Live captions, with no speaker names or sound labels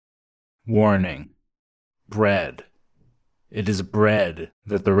Warning. Bread. It is bread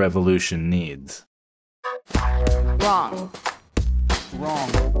that the revolution needs. Wrong.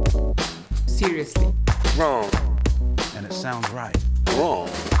 Wrong. Seriously. Wrong. And it sounds right. Wrong.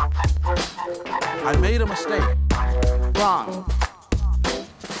 I made a mistake. Wrong.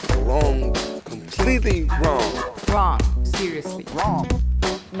 Wrong. Completely wrong. Wrong. Seriously. Wrong.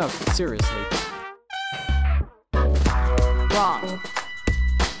 No, seriously. Wrong.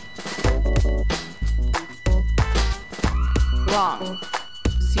 Wrong.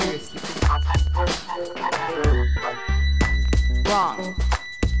 Seriously. Wrong.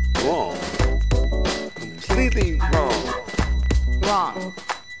 Wrong. Completely wrong. Wrong.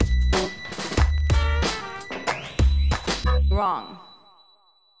 Wrong.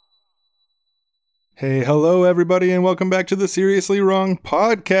 Hey, hello everybody, and welcome back to the Seriously Wrong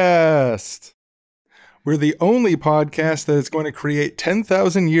podcast. We're the only podcast that is going to create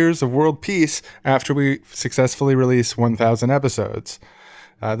 10,000 years of world peace after we successfully release 1,000 episodes.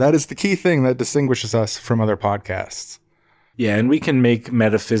 That is the key thing that distinguishes us from other podcasts. Yeah, and we can make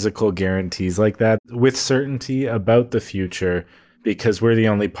metaphysical guarantees like that with certainty about the future because we're the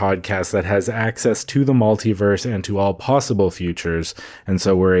only podcast that has access to the multiverse and to all possible futures. And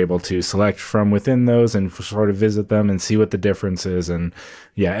so we're able to select from within those and sort of visit them and see what the difference is. And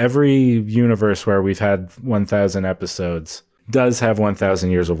yeah, every universe where we've had 1,000 episodes does have 1,000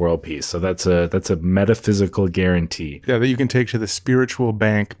 years of world peace. So that's a metaphysical guarantee. Yeah, that you can take to the spiritual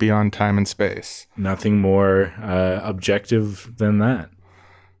bank beyond time and space. Nothing more objective than that.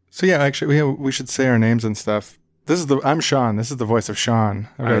 So yeah, actually, we should say our names and stuff. I'm Sean. This is the voice of Sean.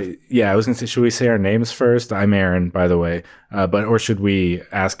 I was going to say, should we say our names first? I'm Aaron, by the way. Or should we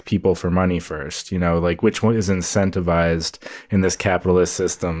ask people for money first? You know, like which one is incentivized in this capitalist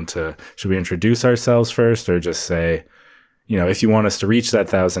system should we introduce ourselves first or just say, you know, if you want us to reach that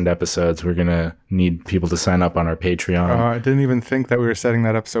 1,000 episodes, we're going to need people to sign up on our Patreon. I didn't even think that we were setting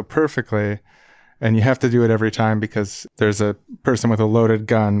that up so perfectly. And you have to do it every time because there's a person with a loaded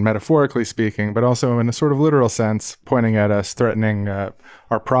gun, metaphorically speaking, but also in a sort of literal sense, pointing at us, threatening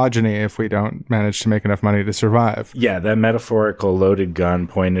our progeny if we don't manage to make enough money to survive. Yeah, that metaphorical loaded gun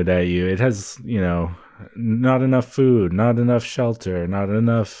pointed at you. It has, you know, not enough food, not enough shelter, not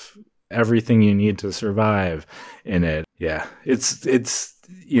enough everything you need to survive in it. Yeah, it's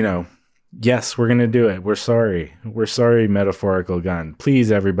you know, yes, we're going to do it. We're sorry. We're sorry, metaphorical gun.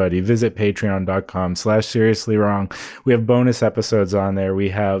 Please, everybody, visit patreon.com/seriously-wrong. We have bonus episodes on there. We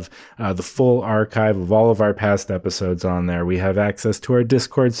have the full archive of all of our past episodes on there. We have access to our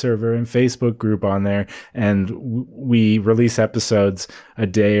Discord server and Facebook group on there. And we release episodes a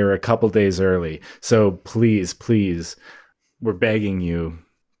day or a couple days early. So please, we're begging you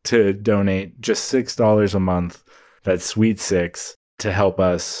to donate just $6 a month. That's sweet $6 to help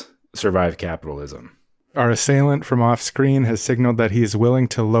us survive capitalism. Our assailant from off screen has signaled that he is willing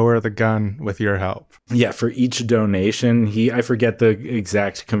to lower the gun with your help. Yeah, for each donation, I forget the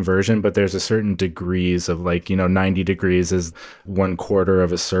exact conversion, but there's a certain degrees of 90 degrees is 1/4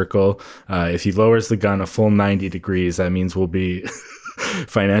 of a circle. If he lowers the gun a full 90 degrees, that means we'll be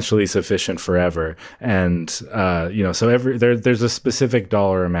financially sufficient forever. And, so there's a specific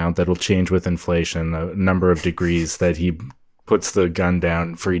dollar amount that'll change with inflation, the number of degrees that he puts the gun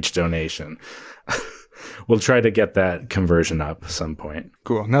down for each donation. We'll try to get that conversion up at some point.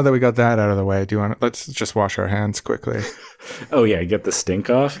 Cool. Now that we got that out of the way, let's just wash our hands quickly. Oh yeah, get the stink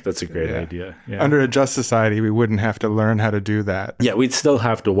off. That's a great idea. Yeah. Under a just society, we wouldn't have to learn how to do that. Yeah, we'd still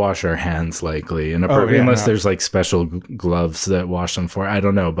have to wash our hands likely, unless there's like special gloves that wash them for. I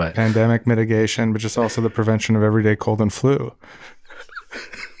don't know, but pandemic mitigation, but just also the prevention of everyday cold and flu.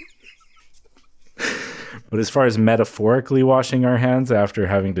 But as far as metaphorically washing our hands after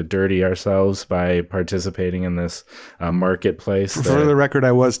having to dirty ourselves by participating in this marketplace. For the record,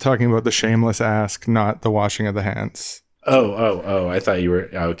 I was talking about the shameless ask, not the washing of the hands. Oh, I thought you were...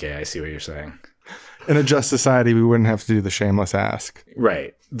 Okay, I see what you're saying. In a just society, we wouldn't have to do the shameless ask.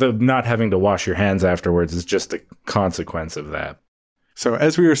 Right. The not having to wash your hands afterwards is just a consequence of that. So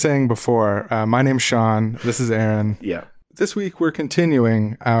as we were saying before, my name's Sean. This is Aaron. Yeah. This week, we're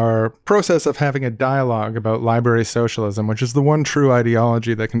continuing our process of having a dialogue about library socialism, which is the one true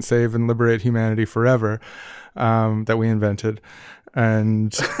ideology that can save and liberate humanity forever, that we invented.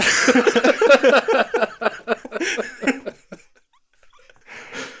 And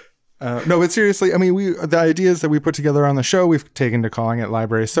no, but seriously, I mean, the ideas that we put together on the show, we've taken to calling it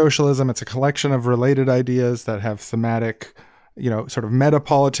library socialism. It's a collection of related ideas that have thematic sort of meta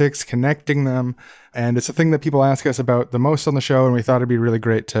politics, connecting them. And it's a thing that people ask us about the most on the show. And we thought it'd be really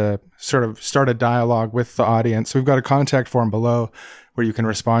great to sort of start a dialogue with the audience. So we've got a contact form below where you can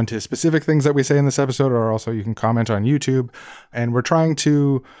respond to specific things that we say in this episode, or also you can comment on YouTube. And we're trying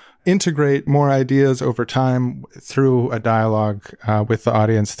to integrate more ideas over time through a dialogue with the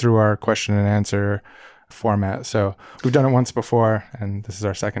audience through our question and answer format. So we've done it once before, and this is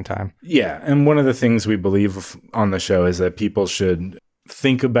our second time. Yeah. And one of the things we believe on the show is that people should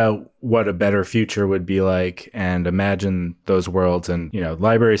think about what a better future would be like and imagine those worlds. And,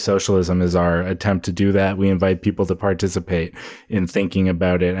 library socialism is our attempt to do that. We invite people to participate in thinking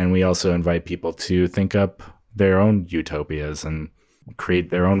about it. And we also invite people to think up their own utopias and create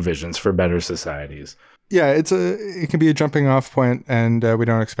their own visions for better societies. Yeah, it can be a jumping off point, and we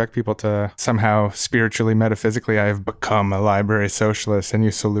don't expect people to somehow spiritually, metaphysically, I have become a library socialist, and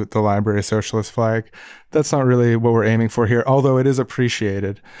you salute the library socialist flag. That's not really what we're aiming for here, although it is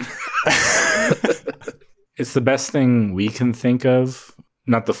appreciated. It's the best thing we can think of,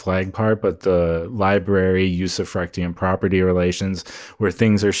 not the flag part, but the library usufructian property relations, where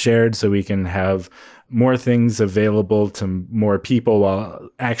things are shared so we can have more things available to more people while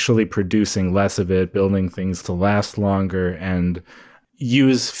actually producing less of it, building things to last longer, and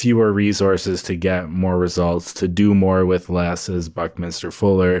use fewer resources to get more results, to do more with less, as Buckminster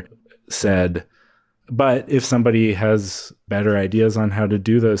Fuller said. But if somebody has better ideas on how to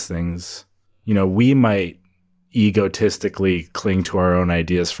do those things, we might egotistically cling to our own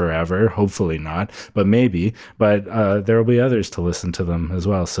ideas forever. Hopefully not, but maybe. But there will be others to listen to them as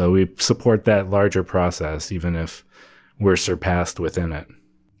well. So we support that larger process, even if we're surpassed within it.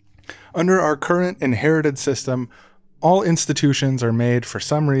 Under our current inherited system, all institutions are made for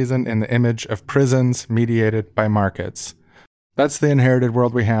some reason in the image of prisons mediated by markets. That's the inherited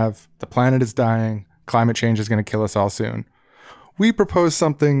world we have. The planet is dying. Climate change is going to kill us all soon. We propose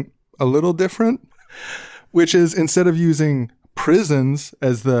something a little different, which is, instead of using prisons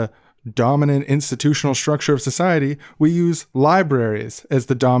as the dominant institutional structure of society, we use libraries as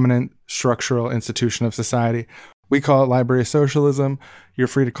the dominant structural institution of society. We call it library socialism. You're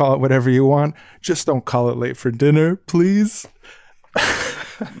free to call it whatever you want. Just don't call it late for dinner, please.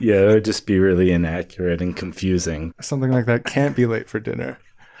 Yeah, it would just be really inaccurate and confusing. Something like that can't be late for dinner.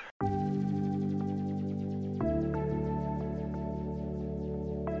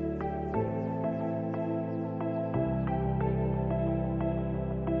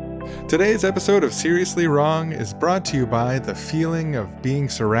 Today's episode of Seriously Wrong is brought to you by the feeling of being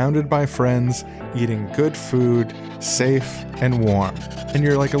surrounded by friends, eating good food, safe and warm. And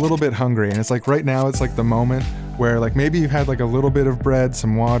you're like a little bit hungry, and it's like right now it's like the moment where like maybe you've had like a little bit of bread,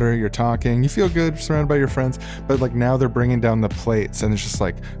 some water, you're talking, you feel good surrounded by your friends, but like now they're bringing down the plates and it's just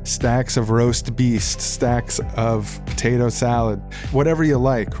like stacks of roast beef, stacks of potato salad, whatever you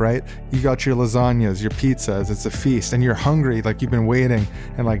like, right? You got your lasagnas, your pizzas, it's a feast, and you're hungry, like you've been waiting,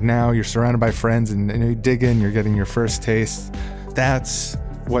 and like now you're surrounded by friends and you dig in, you're getting your first taste. That's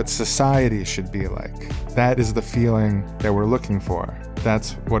what society should be like. That is the feeling that we're looking for.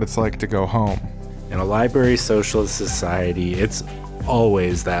 That's what it's like to go home. In a library socialist society, it's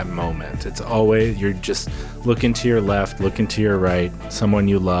always that moment. It's always, you're just looking to your left, looking to your right, someone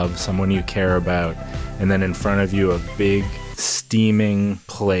you love, someone you care about, and then in front of you a big steaming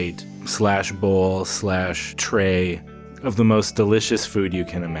plate / bowl / tray of the most delicious food you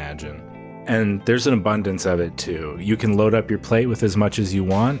can imagine. And there's an abundance of it too. You can load up your plate with as much as you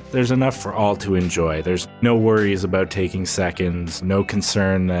want. There's enough for all to enjoy. There's no worries about taking seconds, no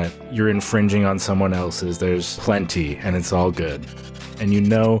concern that you're infringing on someone else's. There's plenty, and it's all good. And you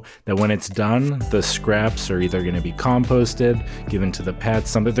know that when it's done, the scraps are either going to be composted, given to the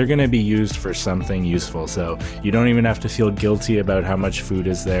pets, they're going to be used for something useful. So you don't even have to feel guilty about how much food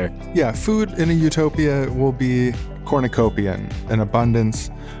is there. Yeah, food in a utopia will be cornucopian, an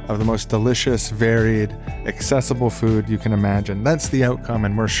abundance of the most delicious, varied, accessible food you can imagine. That's the outcome,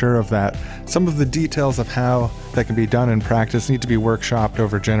 and we're sure of that. Some of the details of how that can be done in practice need to be workshopped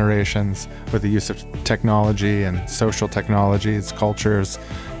over generations with the use of technology and social technologies, cultures,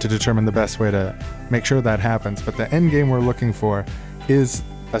 to determine the best way to make sure that happens. But the end game we're looking for is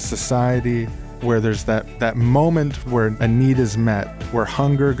a society where there's that moment where a need is met, where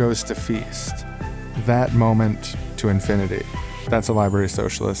hunger goes to feast. That moment to infinity. That's a library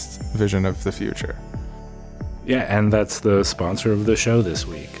socialist vision of the future. Yeah, and that's the sponsor of the show this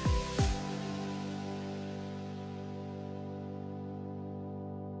week.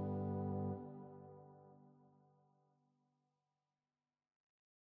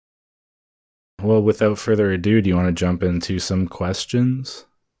 Well, without further ado, do you want to jump into some questions?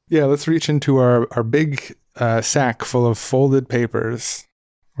 Yeah, let's reach into our big a sack full of folded papers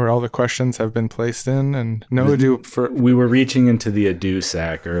where all the questions have been placed in, and no ado We were reaching into the ado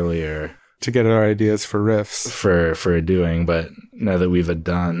sack earlier to get our ideas for riffs. for a doing, but now that we've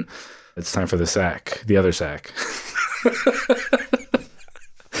done, it's time for the sack, the other sack.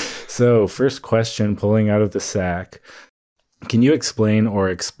 So, first question, pulling out of the sack. Can you explain or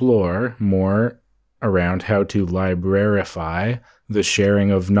explore more around how to librarify the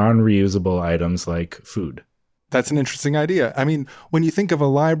sharing of non-reusable items like food? That's an interesting idea. I mean, when you think of a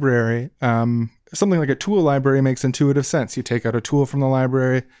library, something like a tool library makes intuitive sense. You take out a tool from the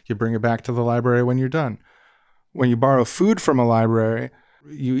library, you bring it back to the library when you're done. When you borrow food from a library,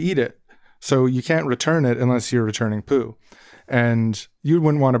 you eat it. So you can't return it unless you're returning poo. And you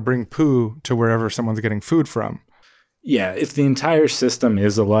wouldn't want to bring poo to wherever someone's getting food from. Yeah, if the entire system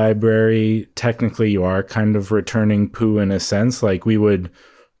is a library, technically you are kind of returning poo in a sense. Like we would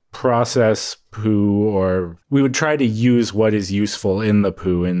process poo, or we would try to use what is useful in the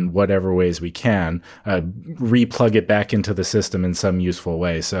poo in whatever ways we can, replug it back into the system in some useful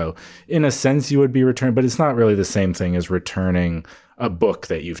way. So in a sense you would be returned, but it's not really the same thing as returning a book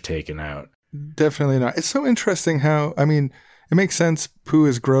that you've taken out. Definitely not. It's so interesting how, I mean, it makes sense. Poo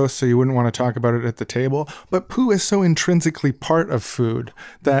is gross, so you wouldn't want to talk about it at the table. But poo is so intrinsically part of food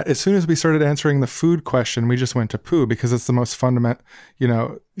that as soon as we started answering the food question, we just went to poo because it's the most fundamental,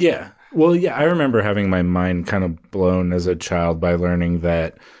 Yeah. Well, yeah, I remember having my mind kind of blown as a child by learning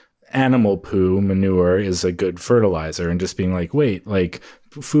that animal poo, manure, is a good fertilizer, and just being like, wait, like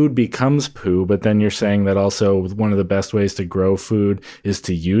food becomes poo, but then you're saying that also one of the best ways to grow food is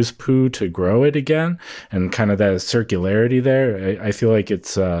to use poo to grow it again, and kind of that circularity there. I feel like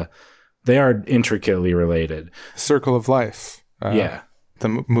it's they are intricately related. Circle of life. Yeah. The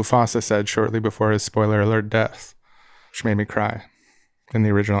Mufasa said shortly before his spoiler alert death, which made me cry in the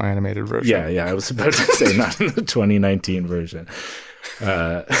original animated version. Yeah, I was about to say not in the 2019 version.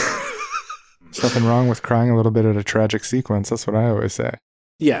 There's nothing wrong with crying a little bit at a tragic sequence. That's what I always say.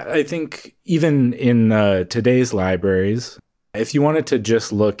 Yeah, I think even in today's libraries, if you wanted to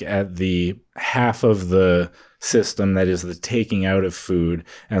just look at the half of the system that is the taking out of food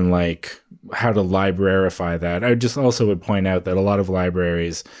and like how to librarify that, I just also would point out that a lot of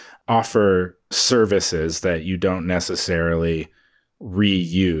libraries offer services that you don't necessarily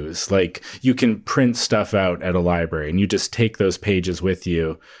reuse. Like you can print stuff out at a library and you just take those pages with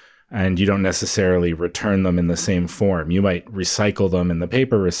you, and you don't necessarily return them in the same form. You might recycle them in the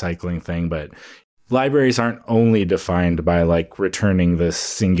paper recycling thing, but libraries aren't only defined by like returning this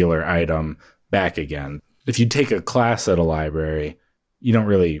singular item back again. If you take a class at a library, you don't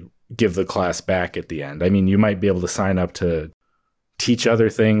really give the class back at the end. I mean, you might be able to sign up to teach other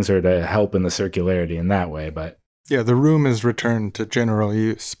things or to help in the circularity in that way, but yeah, the room is returned to general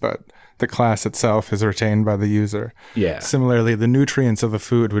use, but the class itself is retained by the user. yeah. Similarly, the nutrients of the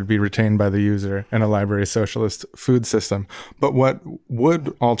food would be retained by the user in a library socialist food system. But what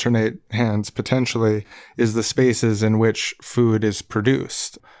would alternate hands potentially is the spaces in which food is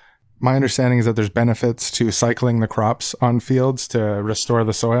produced. My understanding is that there's benefits to cycling the crops on fields to restore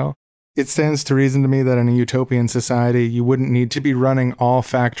the soil. It stands to reason to me that in a utopian society, you wouldn't need to be running all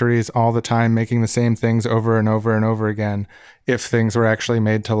factories all the time, making the same things over and over and over again, if things were actually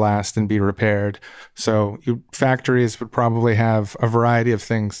made to last and be repaired. So factories would probably have a variety of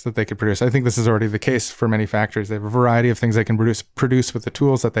things that they could produce. I think this is already the case for many factories. They have a variety of things they can produce with the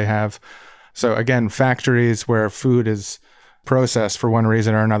tools that they have. So again, factories where food is processed for one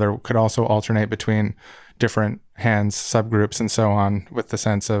reason or another could also alternate between different hands, subgroups, and so on, with the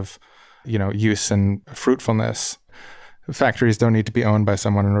sense of use and fruitfulness. Factories don't need to be owned by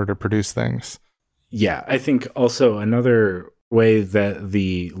someone in order to produce things. Yeah, I think also another way that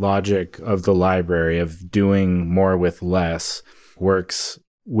the logic of the library of doing more with less works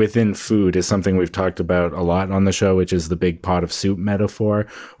within food is something we've talked about a lot on the show, which is the big pot of soup metaphor,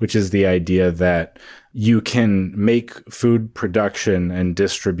 which is the idea that you can make food production and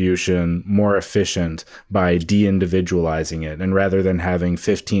distribution more efficient by de-individualizing it. And rather than having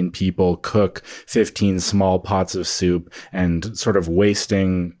 15 people cook 15 small pots of soup and sort of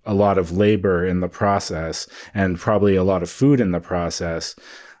wasting a lot of labor in the process and probably a lot of food in the process,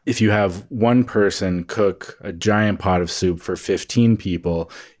 if you have one person cook a giant pot of soup for 15 people,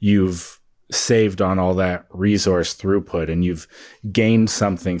 you've saved on all that resource throughput, and you've gained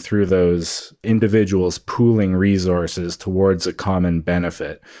something through those individuals pooling resources towards a common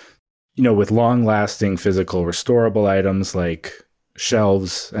benefit. With long-lasting physical restorable items like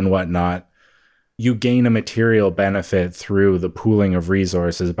shelves and whatnot, you gain a material benefit through the pooling of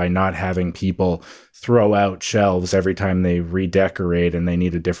resources by not having people throw out shelves every time they redecorate and they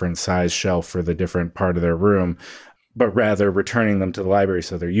need a different size shelf for the different part of their room, but rather returning them to the library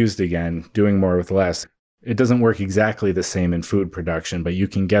so they're used again, doing more with less. It doesn't work exactly the same in food production, but you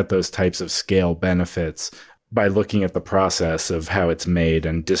can get those types of scale benefits by looking at the process of how it's made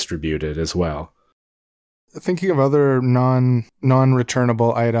and distributed as well. Thinking of other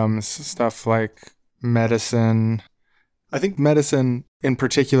non-returnable items, stuff like medicine. I think medicine in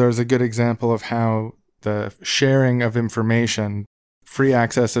particular is a good example of how the sharing of information, free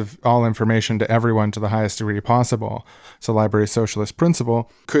access of all information to everyone to the highest degree possible, so library socialist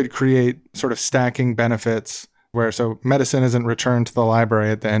principle, could create sort of stacking benefits where so medicine isn't returned to the library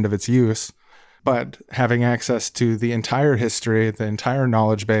at the end of its use, but having access to the entire history, the entire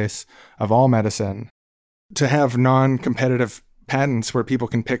knowledge base of all medicine, to have non-competitive patents where people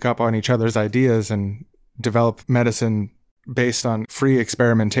can pick up on each other's ideas and develop medicine based on free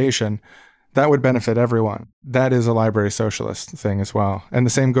experimentation, that would benefit everyone. That is a library socialist thing as well. And the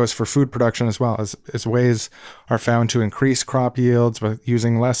same goes for food production as well, as ways are found to increase crop yields with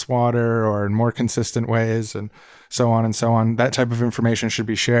using less water or in more consistent ways and so on and so on. That type of information should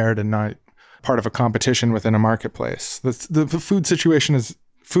be shared and not part of a competition within a marketplace. The food situation is,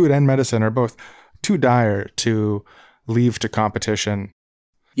 food and medicine are both too dire to leave to competition.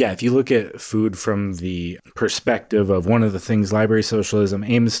 Yeah, if you look at food from the perspective of one of the things library socialism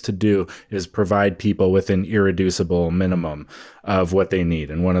aims to do is provide people with an irreducible minimum of what they need.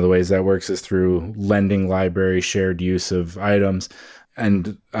 And one of the ways that works is through lending library shared use of items.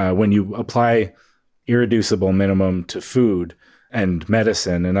 And when you apply irreducible minimum to food and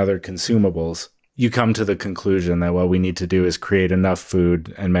medicine and other consumables, you come to the conclusion that what we need to do is create enough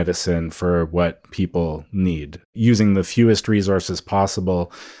food and medicine for what people need, using the fewest resources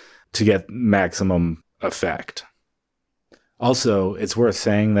possible to get maximum effect. Also, it's worth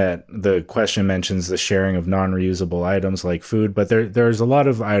saying that the question mentions the sharing of non-reusable items like food, but there's a lot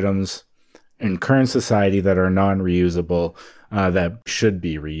of items in current society that are non-reusable that should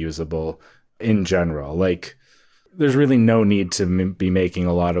be reusable in general. Like, there's really no need to be making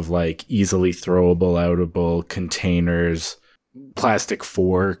a lot of like easily throwable, outable containers, plastic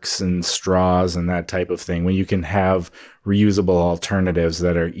forks and straws and that type of thing, when you can have reusable alternatives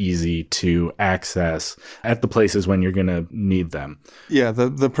that are easy to access at the places when you're going to need them. Yeah,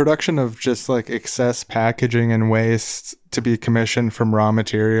 the production of just like excess packaging and waste to be commissioned from raw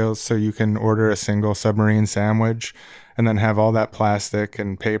materials so you can order a single submarine sandwich and then have all that plastic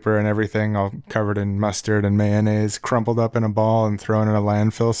and paper and everything all covered in mustard and mayonnaise crumpled up in a ball and thrown in a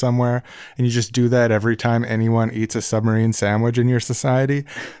landfill somewhere. And you just do that every time anyone eats a submarine sandwich in your society.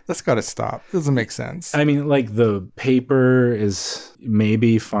 That's got to stop. It doesn't make sense. I mean, like the paper is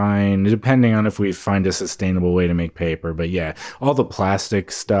maybe fine, depending on if we find a sustainable way to make paper. But yeah, all the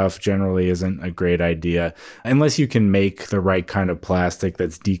plastic stuff generally isn't a great idea unless you can make the right kind of plastic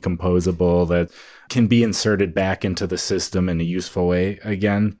that's decomposable, that can be inserted back into the system in a useful way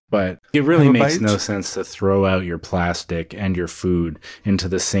again. But it really makes no sense to throw out your plastic and your food into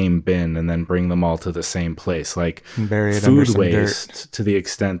the same bin and then bring them all to the same place. Like food waste to the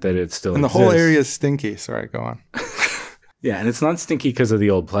extent that it still exists. And the whole area is stinky. Sorry, go on. Yeah, and it's not stinky because of the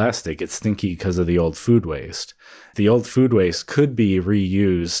old plastic. It's stinky because of the old food waste. The old food waste could be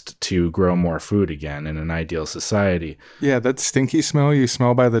reused to grow more food again in an ideal society. Yeah, that stinky smell you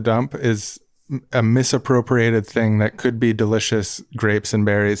smell by the dump is a misappropriated thing that could be delicious grapes and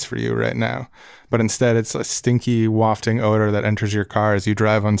berries for you right now. But instead, it's a stinky, wafting odor that enters your car as you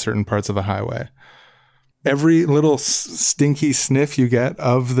drive on certain parts of the highway. Every little stinky sniff you get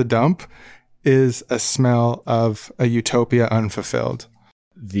of the dump is a smell of a utopia unfulfilled.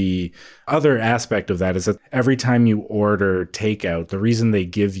 The other aspect of that is that every time you order takeout, the reason they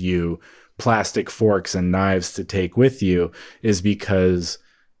give you plastic forks and knives to take with you is because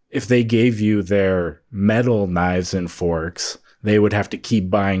if they gave you their metal knives and forks, they would have to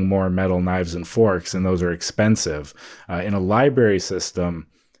keep buying more metal knives and forks, and those are expensive. In a library system,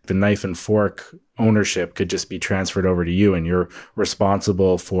 the knife and fork ownership could just be transferred over to you, and you're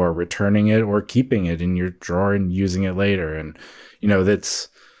responsible for returning it or keeping it in your drawer and using it later. And, you know,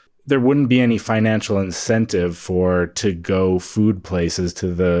 there wouldn't be any financial incentive for to-go food places to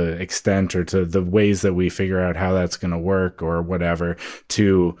the extent or to the ways that we figure out how that's going to work or whatever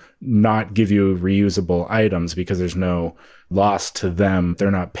to not give you reusable items because there's no loss to them. They're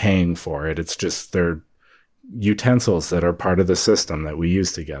not paying for it. It's just their utensils that are part of the system that we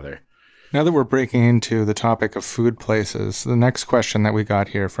use together. Now that we're breaking into the topic of food places, the next question that we got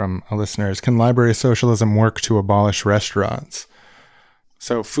here from a listener is, can library socialism work to abolish restaurants?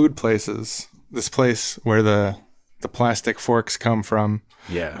 So food places, this place where the plastic forks come from.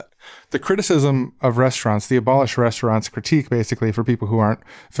 Yeah. The criticism of restaurants, the abolish restaurants critique, basically, for people who aren't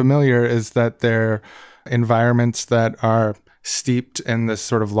familiar, is that they're environments that are steeped in this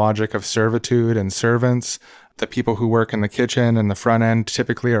sort of logic of servitude and servants. The people who work in the kitchen and the front end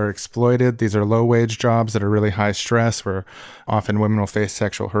typically are exploited. These are low-wage jobs that are really high stress, where often women will face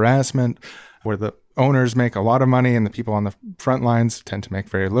sexual harassment, where the owners make a lot of money and the people on the front lines tend to make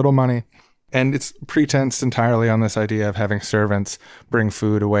very little money. And it's pretense entirely on this idea of having servants bring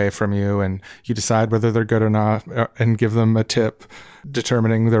food away from you, and you decide whether they're good or not and give them a tip,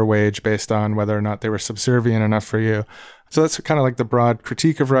 determining their wage based on whether or not they were subservient enough for you. So that's kind of like the broad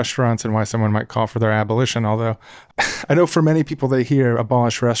critique of restaurants and why someone might call for their abolition. Although I know for many people, they hear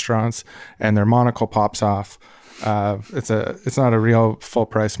abolish restaurants and their monocle pops off. It's not a real full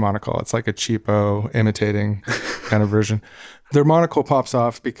price monocle. It's like a cheapo imitating kind of version. Their monocle pops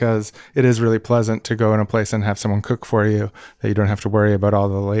off because it is really pleasant to go in a place and have someone cook for you, that you don't have to worry about all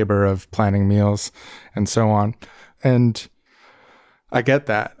the labor of planning meals and so on. And I get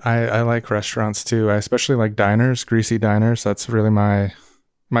that. I like restaurants too. I especially like diners, greasy diners. That's really my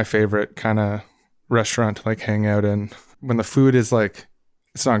favorite kind of restaurant to like hang out in. When the food is like,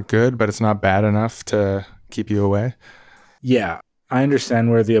 it's not good, but it's not bad enough to keep you away. Yeah, I understand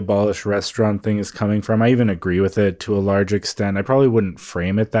where the abolish restaurant thing is coming from. I even agree with it to a large extent. I probably wouldn't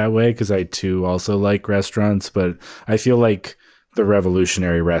frame it that way because I too also like restaurants, but I feel like the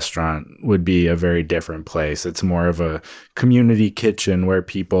revolutionary restaurant would be a very different place. It's more of a community kitchen where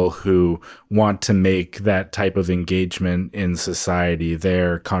people who want to make that type of engagement in society,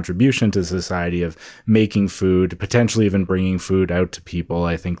 their contribution to society of making food, potentially even bringing food out to people.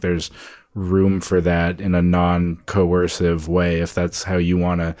 I think there's room for that in a non-coercive way, if that's how you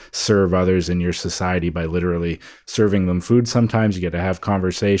want to serve others in your society, by literally serving them food. Sometimes you get to have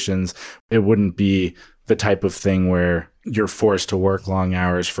conversations. It wouldn't be the type of thing where you're forced to work long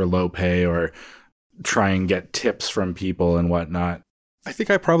hours for low pay or try and get tips from people and whatnot. I think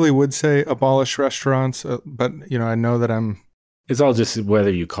I probably would say abolish restaurants, but I know that it's all just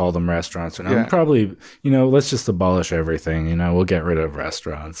whether you call them restaurants or not. Yeah. Probably, let's just abolish everything. We'll get rid of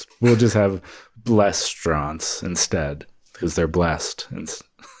restaurants. We'll just have bless-strants instead because they're blessed.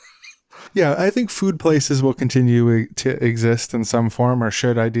 Yeah, I think food places will continue to exist in some form, or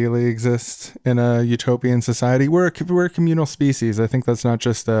should ideally exist in a utopian society. We're a communal species. I think that's not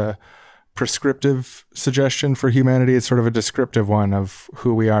just a prescriptive suggestion for humanity. It's sort of a descriptive one of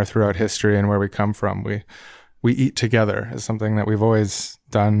who we are throughout history and where we come from. We eat together is something that we've always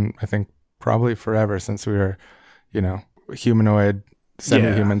done, I think, probably forever since we were, humanoid,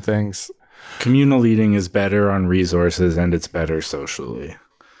 semi-human things. Communal eating is better on resources and it's better socially.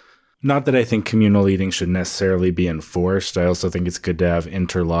 Not that I think communal eating should necessarily be enforced. I also think it's good to have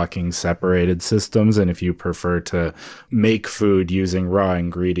interlocking, separated systems. And if you prefer to make food using raw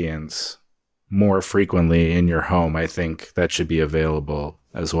ingredients more frequently in your home, I think that should be available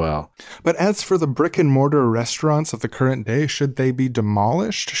as well. But as for the brick and mortar restaurants of the current day, should they be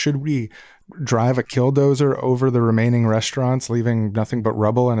demolished? Should we drive a killdozer over the remaining restaurants, leaving nothing but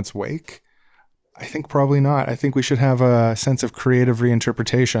rubble in its wake? I think probably not. I think we should have a sense of creative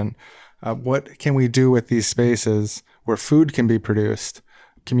reinterpretation. What can we do with these spaces where food can be produced?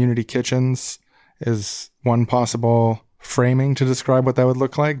 Community kitchens is one possible framing to describe what that would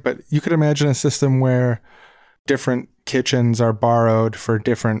look like. But you could imagine a system where different kitchens are borrowed for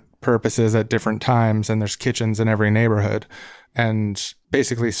different purposes at different times, and there's kitchens in every neighborhood, and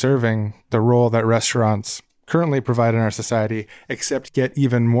basically serving the role that restaurants currently provide in our society, except get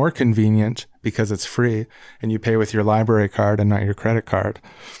even more convenient because it's free and you pay with your library card and not your credit card.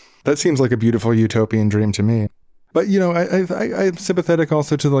 That seems like a beautiful utopian dream to me. But, I'm sympathetic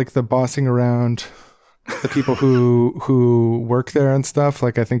also to like the bossing around, the people who work there and stuff.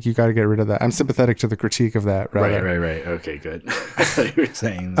 Like, I think you got to get rid of that. I'm sympathetic to the critique of that. Rather. Right. Okay, good. I thought you were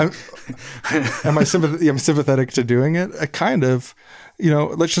saying I'm sympathetic to doing it. I kind of,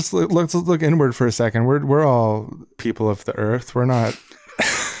 let's look inward for a second. We're all people of the earth. We're not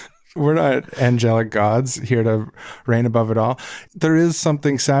angelic gods here to reign above it all. There is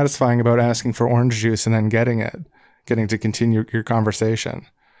something satisfying about asking for orange juice and then getting to continue your conversation.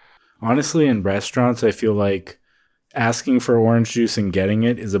 Honestly, in restaurants, I feel like asking for orange juice and getting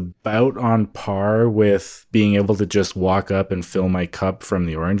it is about on par with being able to just walk up and fill my cup from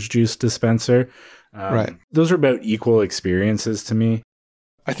the orange juice dispenser. Right. Those are about equal experiences to me.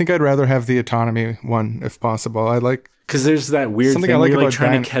 I think I'd rather have the autonomy one if possible. Because there's that weird thing where you're like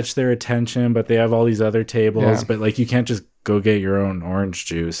trying to catch their attention, but they have all these other tables, but like you can't just go get your own orange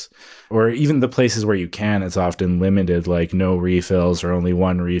juice. Or even the places where you can, it's often limited, like no refills or only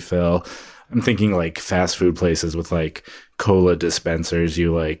one refill. I'm thinking like fast food places with like cola dispensers.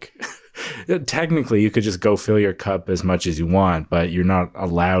 You like, technically you could just go fill your cup as much as you want, but you're not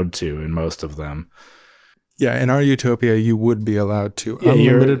allowed to in most of them. Yeah, in our utopia, you would be allowed to. Yeah,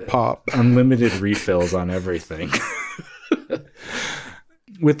 Unlimited pop. Unlimited refills on everything.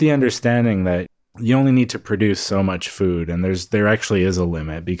 With the understanding that you only need to produce so much food, and there actually is a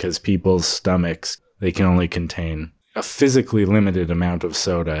limit because people's stomachs, they can only contain a physically limited amount of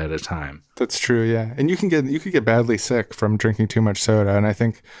soda at a time. That's true, yeah. And you could get badly sick from drinking too much soda, and I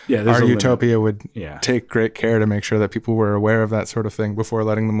think there's our a utopia would limit. take great care to make sure that people were aware of that sort of thing before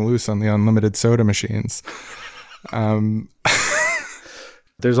letting them loose on the unlimited soda machines.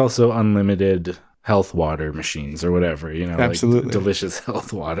 There's also unlimited health water machines or whatever, Absolutely. Like delicious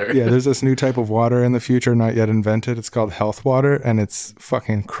health water. Yeah, there's this new type of water in the future, not yet invented. It's called health water, and it's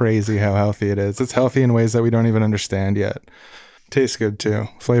fucking crazy how healthy it is. It's healthy in ways that we don't even understand yet. Tastes good too.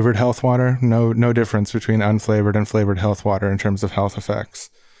 Flavored health water, no difference between unflavored and flavored health water in terms of health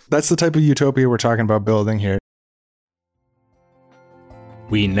effects. That's the type of utopia we're talking about building here.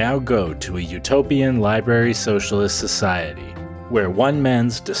 We now go to a utopian library socialist society, where one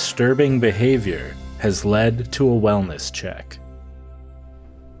man's disturbing behavior has led to a wellness check.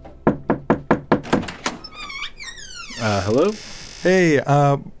 Hello? Hey,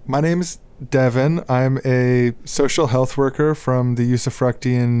 my name is Devin. I'm a social health worker from the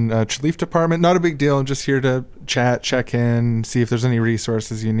Usufructian Chalif department. Not a big deal. I'm just here to chat, check in, see if there's any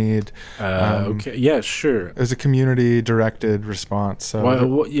resources you need. Okay. Yeah, sure. It was a community-directed response. So why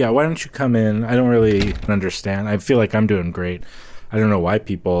don't you come in? I don't really understand. I feel like I'm doing great. I don't know why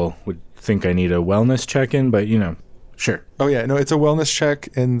people would think I need a wellness check-in, but, sure. Oh, yeah. No, it's a wellness check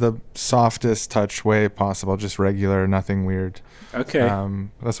in the softest touch way possible. Just regular, nothing weird. Okay.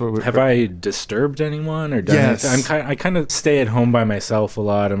 That's what Have I disturbed anyone or done anything? I kind of stay at home by myself a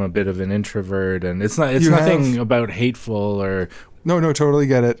lot. I'm a bit of an introvert, and it's nothing about hateful or... No, totally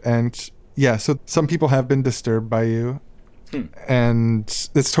get it. And yeah, so some people have been disturbed by you. And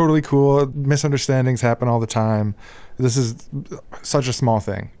it's totally cool. Misunderstandings happen all the time. This is such a small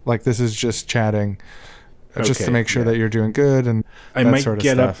thing. Like, this is just chatting. Just to make sure that you're doing good, and I might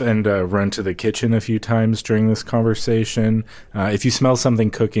get up and run to the kitchen a few times during this conversation. If you smell something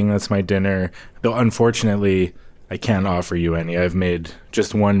cooking, that's my dinner. Though unfortunately, I can't offer you any. I've made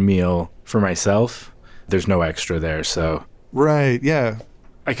just one meal for myself. There's no extra there, so right, yeah.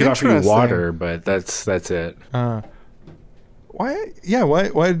 I could offer you water, but that's it. Why? Yeah,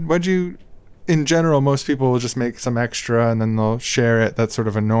 why'd you? In general, most people will just make some extra and then they'll share it. That's sort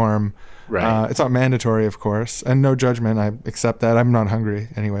of a norm. Right. It's not mandatory, of course, and no judgment. I accept that. I'm not hungry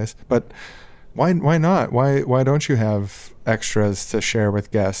anyways. But why not? Why don't you have extras to share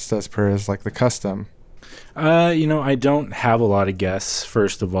with guests as per is like the custom? I don't have a lot of guests,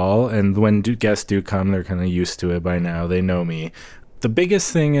 first of all. And when guests do come, they're kind of used to it by now. They know me. The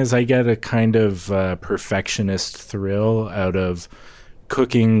biggest thing is I get a kind of perfectionist thrill out of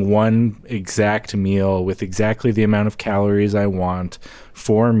cooking one exact meal with exactly the amount of calories I want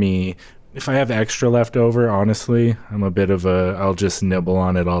for me. If I have extra left over, honestly, I'm a bit of I'll just nibble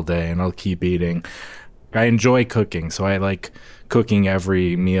on it all day and I'll keep eating. I enjoy cooking, so I like cooking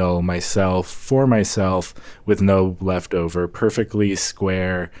every meal for myself with no leftover, perfectly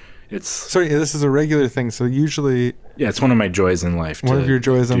square. This is a regular thing. So usually... Yeah, it's one of my joys in life. One of your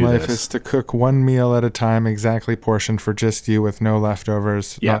joys in life is to cook one meal at a time, exactly portioned for just you with no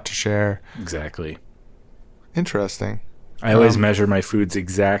leftovers, not to share. Exactly. Interesting. I always measure my foods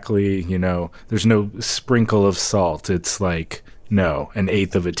exactly, there's no sprinkle of salt. It's like, an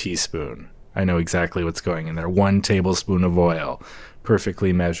 1/8 of a teaspoon. I know exactly what's going in there. 1 tablespoon of oil,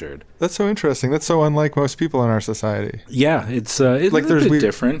 perfectly measured. That's so interesting. That's so unlike most people in our society. Yeah, it's like a bit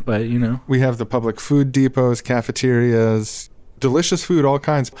different, but we have the public food depots, cafeterias, delicious food, all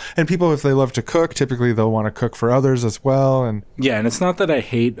kinds. And people, if they love to cook, typically they'll want to cook for others as well. And it's not that I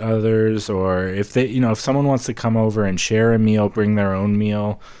hate others, or if they, if someone wants to come over and share a meal, bring their own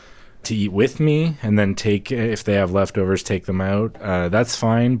meal to eat with me, and then if they have leftovers, take them out. That's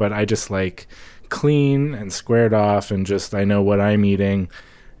fine, but I just like clean and squared off, and just I know what I'm eating,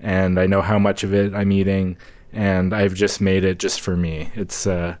 and I know how much of it I'm eating, and I've just made it just for me. It's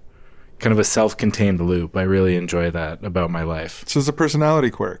kind of a self-contained loop. I really enjoy that about my life. So it's a personality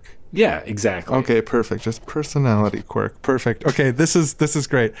quirk. Yeah, exactly. Okay, perfect. Just personality quirk. Perfect. Okay, this is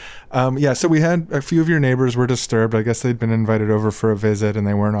great. So we had a few of your neighbors were disturbed. I guess they'd been invited over for a visit and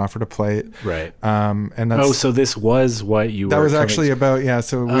they weren't offered a plate. Right. And that's, so this was what you were... That was actually about,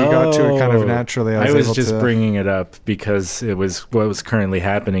 so we got to it kind of naturally. I was just bringing it up because it was what was currently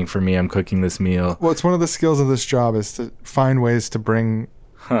happening for me. I'm cooking this meal. Well, it's one of the skills of this job is to find ways to bring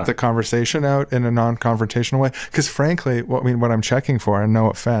the conversation out in a non-confrontational way. Because frankly, what I'm checking for, and no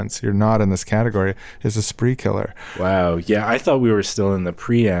offense, you're not in this category, is a spree killer. Wow. Yeah, I thought we were still in the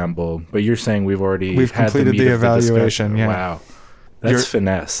preamble, but you're saying we've completed had the meat of evaluation. discussion. Yeah. Wow. That's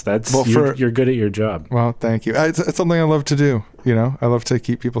finesse. You're good at your job. Well, thank you. It's something I love to do. I love to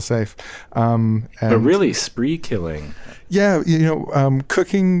keep people safe. But really, spree killing. Yeah,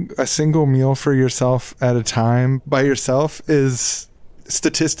 cooking a single meal for yourself at a time by yourself is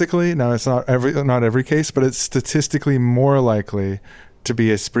statistically, now it's not every case, but it's statistically more likely to be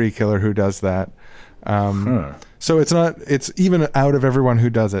a spree killer who does that. So it's even out of everyone who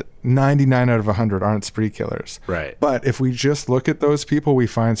does it, 99 out of 100 aren't spree killers. Right. But if we just look at those people, we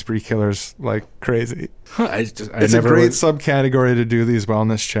find spree killers like crazy. It's a great subcategory to do these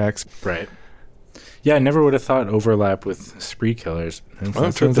wellness checks. Right. Yeah, I never would have thought overlap with spree killers. If Well, it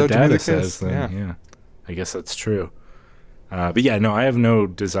that's turns what out the to be data the says, case, then yeah. I guess that's true. But yeah, no, I have no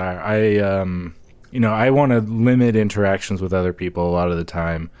desire. I want to limit interactions with other people a lot of the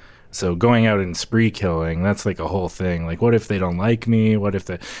time. So going out and spree killing, that's like a whole thing. Like, what if they don't like me? What if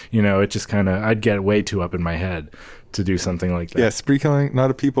it just kind of, I'd get way too up in my head to do something like that. Yeah, spree killing, not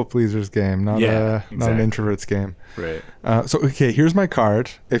a people pleaser's game, not an exactly. introvert's game. Right. Okay, here's my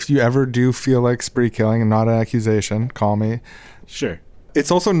card. If you ever do feel like spree killing and not an accusation, call me. Sure. It's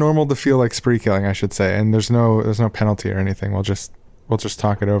also normal to feel like spree killing, I should say, and there's no penalty or anything. We'll just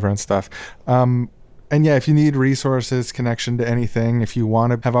talk it over and stuff. And yeah, if you need resources, connection to anything, if you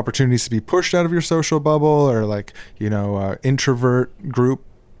want to have opportunities to be pushed out of your social bubble or introvert group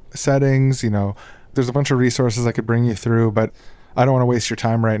settings, there's a bunch of resources I could bring you through, but I don't want to waste your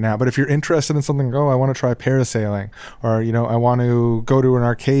time right now. But if you're interested in something, I want to try parasailing, or, I want to go to an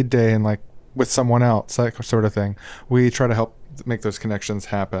arcade day and with someone else, that sort of thing. We try to help make those connections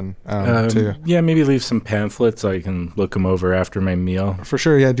happen too. Yeah, maybe leave some pamphlets so I can look them over after my meal. For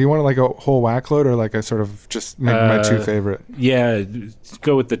sure, yeah. Do you want a whole whack load or a sort of just make my two favorite? Yeah,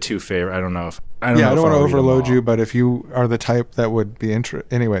 go with the two favorite. I don't want to overload you, but if you are the type that would be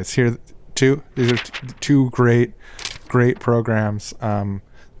interested. Anyways, here, these are two great programs.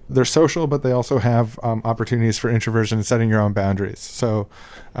 They're social, but they also have opportunities for introversion and setting your own boundaries. So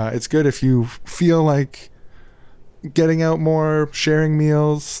it's good if you feel like getting out more, sharing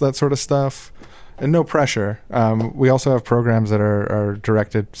meals, that sort of stuff, and no pressure. We also have programs that are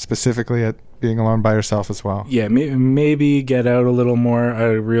directed specifically at being alone by yourself as well. Yeah, maybe get out a little more. I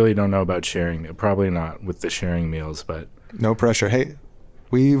really don't know about sharing. Probably not with the sharing meals, but... No pressure. Hey,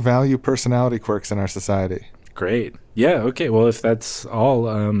 we value personality quirks in our society. Great. Yeah, okay. Well, if that's all,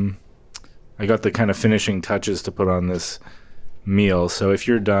 I got the kind of finishing touches to put on this meal. So if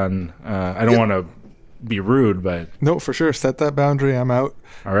you're done, I don't want to be rude, but... No, for sure. Set that boundary. I'm out.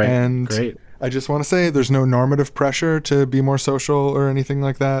 All right. And great. I just want to say there's no normative pressure to be more social or anything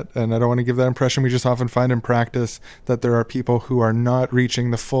like that. And I don't want to give that impression. We just often find in practice that there are people who are not reaching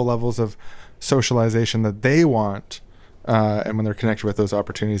the full levels of socialization that they want. And when they're connected with those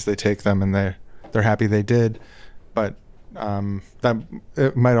opportunities, they take them and they're happy they did. But that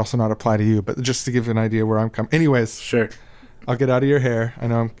it might also not apply to you. But just to give you an idea where I'm coming. Anyways. Sure. I'll get out of your hair. I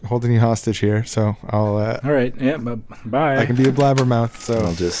know I'm holding you hostage here, so I'll... all right. Yeah, bye. I can be a blabbermouth, so...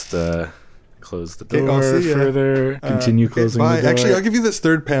 I'll just close the door I'll see ya. further. Continue closing bye. the door. Actually, I'll give you this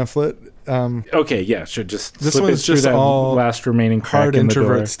third pamphlet. Okay, yeah, sure. Just this slip one's it through just that all last remaining crack hard in the door.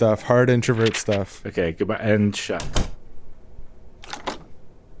 Hard introvert stuff. Okay, goodbye. And shut.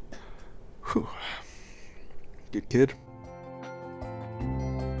 Whew. Good kid.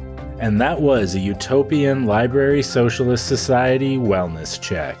 And that was a Utopian Library Socialist Society wellness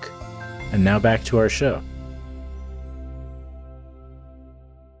check. And now back to our show.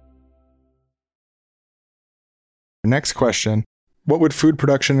 Next question. What would food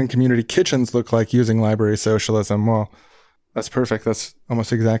production in community kitchens look like using library socialism? Well, that's perfect. That's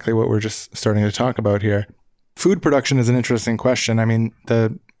almost exactly what we're just starting to talk about here. Food production is an interesting question. I mean,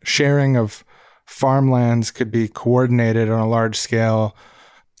 the sharing of farmlands could be coordinated on a large scale,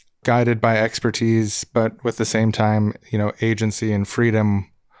 guided by expertise, but with the same time, agency and freedom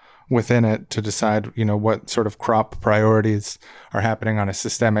within it to decide, what sort of crop priorities are happening on a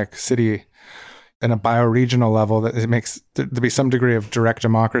systemic city and a bioregional level. That it makes there be some degree of direct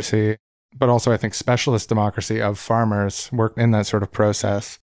democracy, but also I think specialist democracy of farmers work in that sort of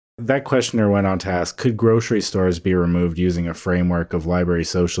process. That questioner went on to ask, could grocery stores be removed using a framework of library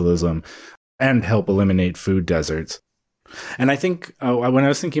socialism and help eliminate food deserts? And I think when I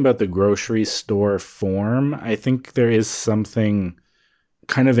was thinking about the grocery store form, I think there is something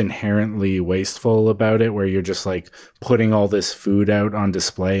kind of inherently wasteful about it, where you're just like putting all this food out on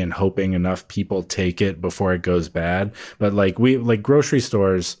display and hoping enough people take it before it goes bad. But like grocery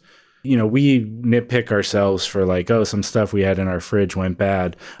stores, you know, we nitpick ourselves for like, oh, some stuff we had in our fridge went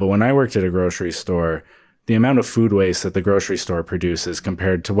bad. But when I worked at a grocery store, the amount of food waste that the grocery store produces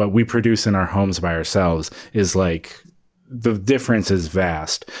compared to what we produce in our homes by ourselves is like, the difference is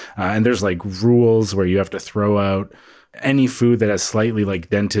vast. And there's like rules where you have to throw out any food that has slightly like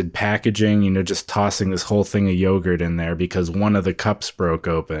dented packaging, you know, just tossing this whole thing of yogurt in there because one of the cups broke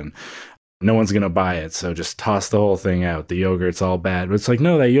open. No one's going to buy it. So just toss the whole thing out. The yogurt's all bad. But it's like,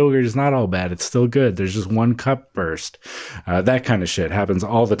 no, that yogurt is not all bad. It's still good. There's just one cup burst. That kind of shit happens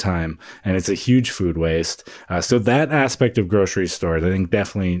all the time. And it's a huge food waste. So that aspect of grocery stores, I think,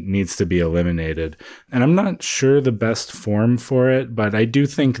 definitely needs to be eliminated. And I'm not sure the best form for it, but I do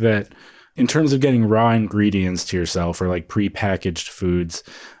think that in terms of getting raw ingredients to yourself or like prepackaged foods,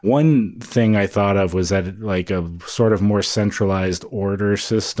 one thing I thought of was that like a sort of more centralized order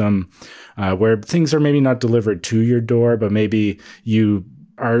system where things are maybe not delivered to your door, but maybe you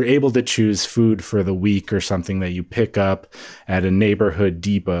are able to choose food for the week or something that you pick up at a neighborhood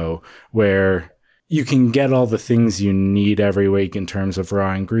depot where you can get all the things you need every week in terms of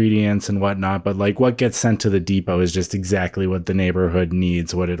raw ingredients and whatnot, but like what gets sent to the depot is just exactly what the neighborhood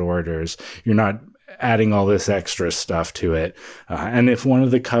needs, what it orders. You're not adding all this extra stuff to it. And if one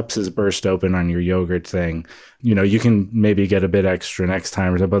of the cups is burst open on your yogurt thing, you know, you can maybe get a bit extra next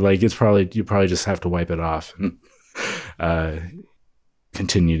time, but like you probably just have to wipe it off and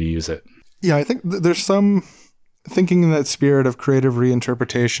continue to use it. Yeah, I think there's some thinking in that spirit of creative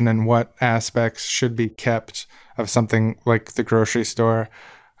reinterpretation and what aspects should be kept of something like the grocery store.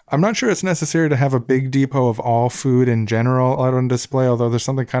 I'm not sure it's necessary to have a big depot of all food in general out on display, although there's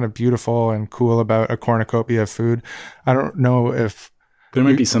something kind of beautiful and cool about a cornucopia of food. I don't know if there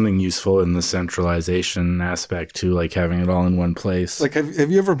might be something useful in the centralization aspect too, like having it all in one place. Like,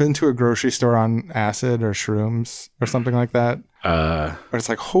 have you ever been to a grocery store on acid or shrooms or something like that? Where it's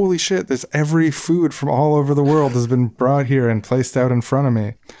like, holy shit, there's every food from all over the world has been brought here and placed out in front of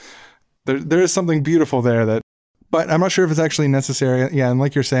me. There is something beautiful there but I'm not sure if it's actually necessary. Yeah, and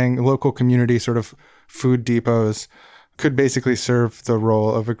like you're saying, local community sort of food depots could basically serve the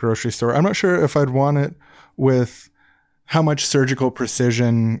role of a grocery store. I'm not sure if I'd want it with how much surgical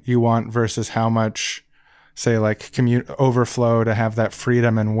precision you want versus how much, say, like overflow to have that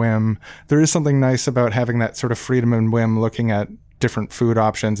freedom and whim. There is something nice about having that sort of freedom and whim, looking at different food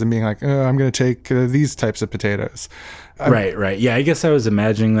options and being like, oh, I'm going to take these types of potatoes. Right. Yeah, I guess I was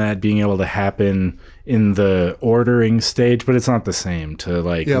imagining that being able to happen in the ordering stage, but it's not the same to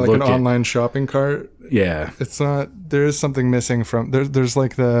like like look an online shopping cart. Yeah. It's not, there is something missing from, there's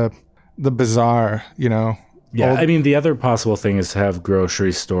like the bazaar, you know. Yeah, I mean, the other possible thing is to have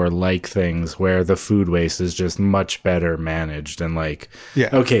grocery store-like things where the food waste is just much better managed and like,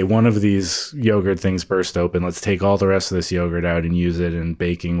 okay, one of these yogurt things burst open. Let's take all the rest of this yogurt out and use it in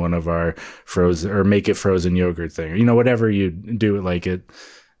baking one of our frozen or make it frozen yogurt thing. You know, whatever you do, like it,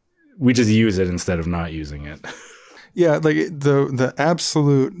 we just use it instead of not using it. Yeah, like the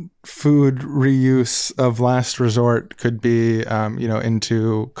absolute food reuse of last resort could be,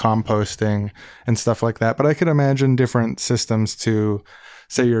 into composting and stuff like that. But I could imagine different systems to,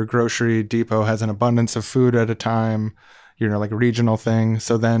 say your grocery depot has an abundance of food at a time, like a regional thing.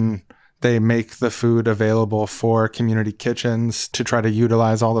 So then they make the food available for community kitchens to try to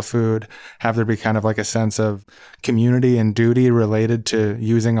utilize all the food, have there be kind of like a sense of community and duty related to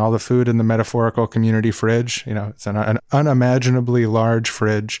using all the food in the metaphorical community fridge. It's an unimaginably large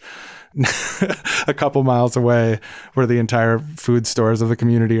fridge a couple miles away where the entire food stores of the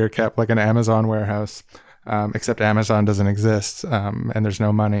community are kept, like an Amazon warehouse. Except Amazon doesn't exist and there's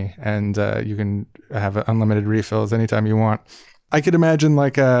no money, and you can have unlimited refills anytime you want. I could imagine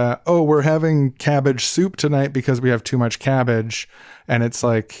like, we're having cabbage soup tonight because we have too much cabbage. And it's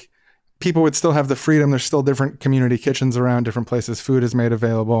like, people would still have the freedom. There's still different community kitchens around, different places food is made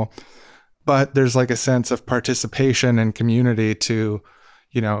available. But there's like a sense of participation and community to,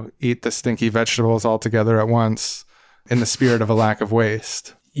 eat the stinky vegetables all together at once in the spirit of a lack of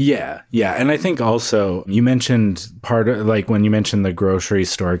waste. Yeah. And I think also you mentioned part of like when you mentioned the grocery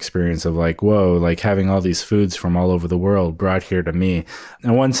store experience of like, whoa, like having all these foods from all over the world brought here to me.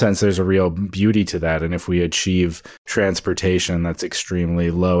 In one sense, there's a real beauty to that. And if we achieve transportation that's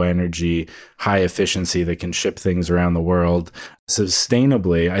extremely low energy, high efficiency that can ship things around the world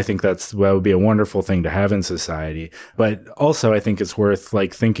sustainably, I think that would be a wonderful thing to have in society. But also I think it's worth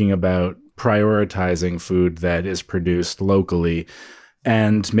like thinking about prioritizing food that is produced locally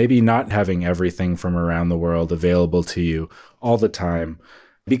and maybe not having everything from around the world available to you all the time.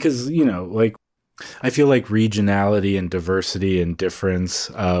 Because, like, I feel like regionality and diversity and difference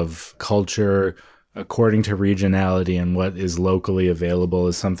of culture according to regionality and what is locally available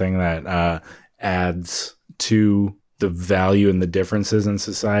is something that adds to the value and the differences in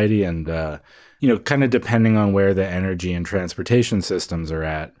society. And, kind of depending on where the energy and transportation systems are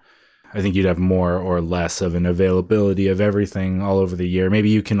at, I think you'd have more or less of an availability of everything all over the year. Maybe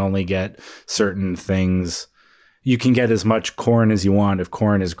you can only get certain things. You can get as much corn as you want if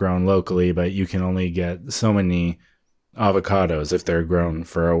corn is grown locally, but you can only get so many avocados if they're grown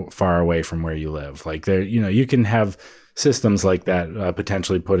far away from where you live. Like you can have systems like that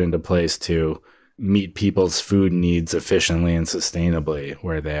potentially put into place to meet people's food needs efficiently and sustainably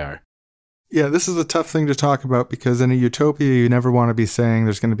where they are. Yeah, this is a tough thing to talk about because in a utopia, you never want to be saying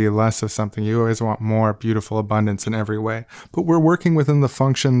there's going to be less of something. You always want more beautiful abundance in every way. But we're working within the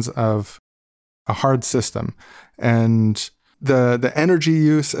functions of a hard system. And the energy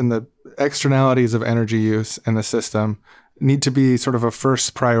use and the externalities of energy use in the system need to be sort of a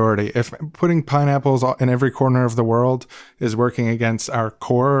first priority. If putting pineapples in every corner of the world is working against our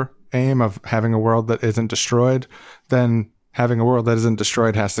core aim of having a world that isn't destroyed, then having a world that isn't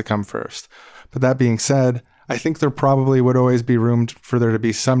destroyed has to come first. But that being said, I think there probably would always be room for there to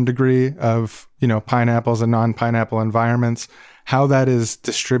be some degree of, pineapples and non-pineapple environments. How that is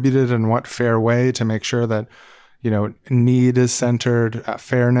distributed and what fair way to make sure that, need is centered,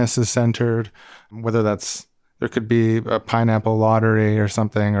 fairness is centered, whether there could be a pineapple lottery or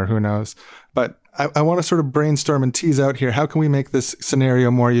something, or who knows. But I want to sort of brainstorm and tease out here, how can we make this scenario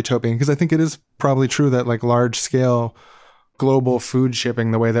more utopian? Because I think it is probably true that like large scale global food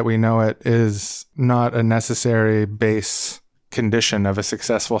shipping, the way that we know it, is not a necessary base condition of a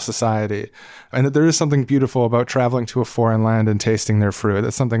successful society. And that there is something beautiful about traveling to a foreign land and tasting their fruit.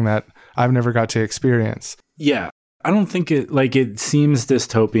 That's something that I've never got to experience. Yeah. I don't think it seems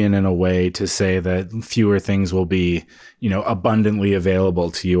dystopian in a way to say that fewer things will be, abundantly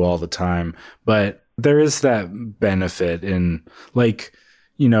available to you all the time. But there is that benefit in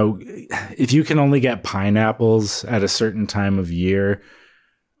if you can only get pineapples at a certain time of year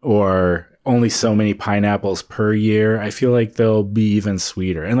or only so many pineapples per year, I feel like they'll be even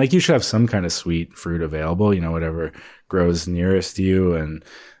sweeter. And you should have some kind of sweet fruit available, whatever grows nearest you. And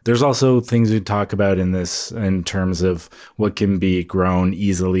there's also things we talk about in this in terms of what can be grown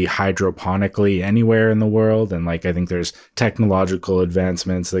easily hydroponically anywhere in the world. And I think there's technological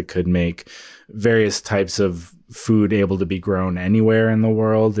advancements that could make various types of food able to be grown anywhere in the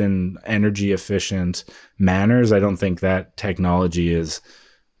world in energy efficient manners. I don't think that technology is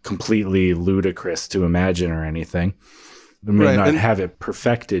completely ludicrous to imagine or anything. We may not have it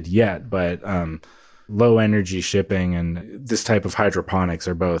perfected yet, but low energy shipping and this type of hydroponics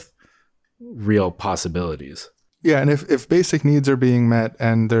are both real possibilities. Yeah, and if basic needs are being met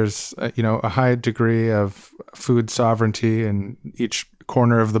and there's a high degree of food sovereignty in each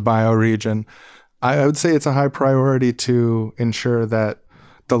corner of the bioregion, I would say it's a high priority to ensure that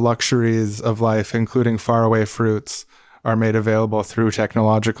the luxuries of life, including faraway fruits, are made available through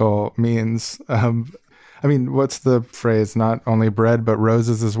technological means. What's the phrase? Not only bread, but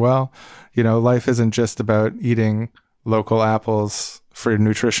roses as well. Life isn't just about eating local apples for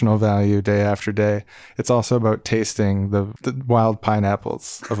nutritional value day after day. It's also about tasting the wild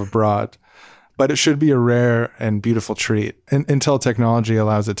pineapples of abroad. But it should be a rare and beautiful treat until technology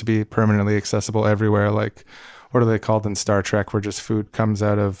allows it to be permanently accessible everywhere. Like, what are they called in Star Trek, where just food comes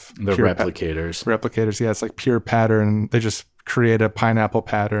out of the replicators? Replicators, yeah. It's like pure pattern. They just create a pineapple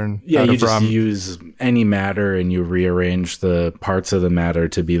pattern. Yeah, you just use any matter and you rearrange the parts of the matter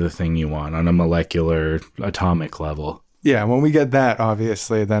to be the thing you want on a molecular, atomic level. Yeah, when we get that,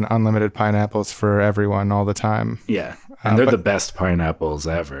 obviously, then unlimited pineapples for everyone all the time. Yeah, and they're the best pineapples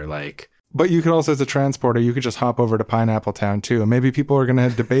ever. But you could also, as a transporter, you could just hop over to Pineapple Town too. And maybe people are going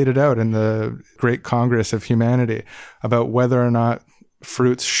to debate it out in the Great Congress of Humanity about whether or not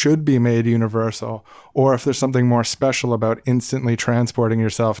fruits should be made universal, or if there's something more special about instantly transporting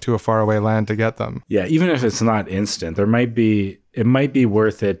yourself to a faraway land to get them. Yeah, even if it's not instant, it might be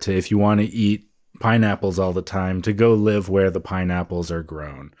worth it to, if you want to eat pineapples all the time, to go live where the pineapples are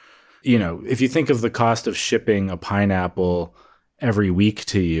grown. If you think of the cost of shipping a pineapple every week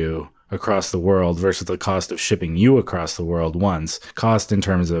to you across the world versus the cost of shipping you across the world once, cost in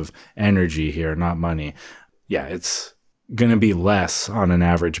terms of energy here, not money. Yeah, it's going to be less on an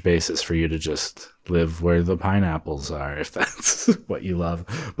average basis for you to just live where the pineapples are, if that's what you love.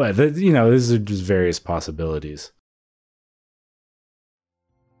 But, these are just various possibilities.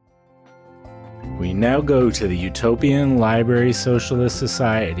 We now go to the Utopian Library Socialist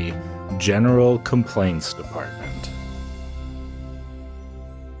Society General Complaints Department.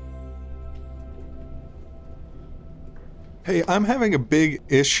 Hey, I'm having a big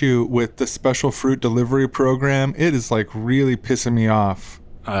issue with the special fruit delivery program. It is like really pissing me off.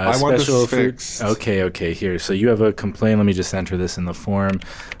 I want this fixed. Okay, here. So you have a complaint. Let me just enter this in the form.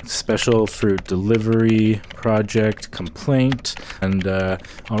 Special fruit delivery project complaint. And,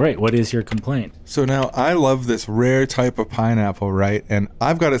 all right, what is your complaint? So now I love this rare type of pineapple, right? And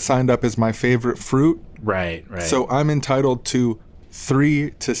I've got it signed up as my favorite fruit. Right. So I'm entitled to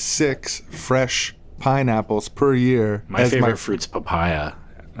 3 to 6 fresh pineapples per year. My favorite fruit's papaya.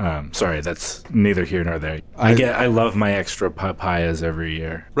 Sorry, that's neither here nor there. I love my extra papayas every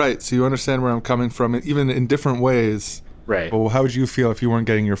year. Right, so you understand where I'm coming from, even in different ways. Right. Well, how would you feel if you weren't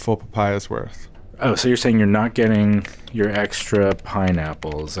getting your full papayas worth? Oh, so you're saying you're not getting your extra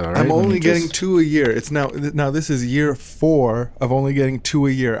pineapples, all right? I'm only getting 2 a year. It's now this is year 4 of only getting 2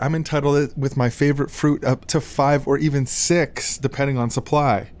 a year. I'm entitled with my favorite fruit up to 5 or even 6, depending on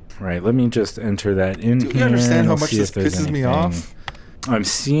supply. Right, let me just enter that in here. Do you understand how much this pisses me off? I'm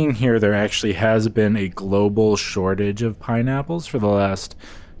seeing here there actually has been a global shortage of pineapples for the last,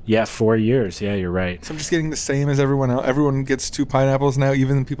 4 years. Yeah, you're right. So I'm just getting the same as everyone else. Everyone gets 2 pineapples now,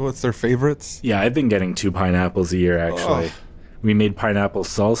 even people it's their favorites. Yeah, I've been getting 2 pineapples a year, actually. Oh. We made pineapple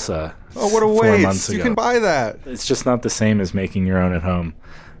salsa. Oh, what a 4 waste. months ago. You can buy that. It's just not the same as making your own at home.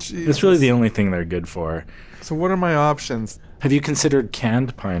 Jeez. It's really the only thing they're good for. So what are my options? Have you considered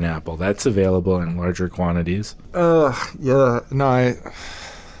canned pineapple? That's available in larger quantities. Yeah. No,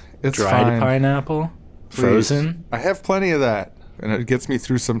 it's Dried fine. pineapple? Please. Frozen? I have plenty of that, and it gets me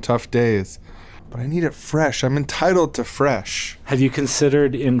through some tough days. But I need it fresh. I'm entitled to fresh. Have you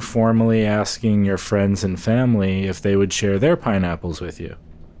considered informally asking your friends and family if they would share their pineapples with you?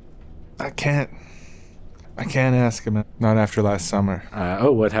 I can't ask him. Not after last summer.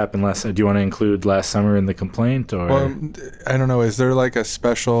 What happened last? Do you want to include last summer in the complaint, or? Well, I don't know. Is there like a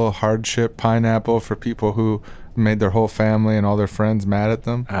special hardship pineapple for people who made their whole family and all their friends mad at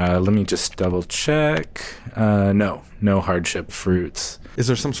them? Let me just double check. No hardship fruits. Is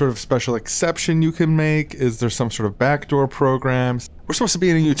there some sort of special exception you can make? Is there some sort of backdoor programs? We're supposed to be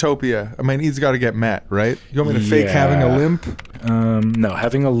in a utopia. My needs got to get met, right? You want me to fake having a limp? No,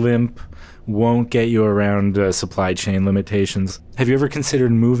 having a limp won't get you around supply chain limitations. Have you ever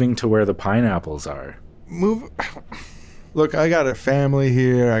considered moving to where the pineapples are? Look, I got a family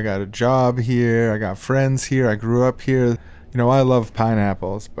here. I got a job here. I got friends here. I grew up here. You know, I love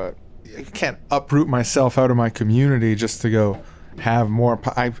pineapples, but I can't uproot myself out of my community just to go have more.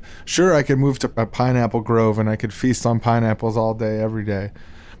 Sure, I could move to a pineapple grove and I could feast on pineapples all day, every day.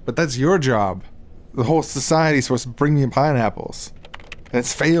 But that's your job. The whole society's supposed to bring me pineapples. And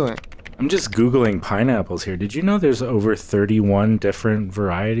it's failing. I'm just Googling pineapples here. Did you know there's over 31 different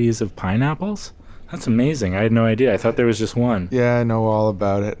varieties of pineapples? That's amazing. I had no idea. I thought there was just one. Yeah, I know all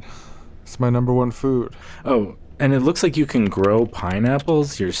about it. It's my number one food. Oh, and it looks like you can grow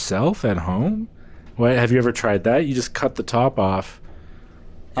pineapples yourself at home? What, have you ever tried that? You just cut the top off,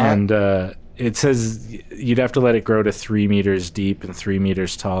 and it says you'd have to let it grow to 3 meters deep and 3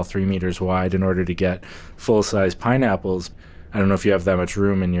 meters tall, 3 meters wide in order to get full-size pineapples. I don't know if you have that much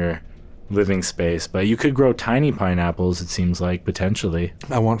room in your living space, but you could grow tiny pineapples, it seems like, potentially.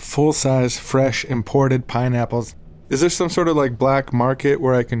 I want full-size, fresh, imported pineapples. Is there some sort of like black market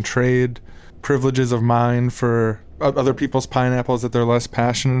where I can trade privileges of mine for other people's pineapples that they're less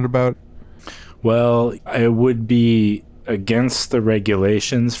passionate about? Well, it would be against the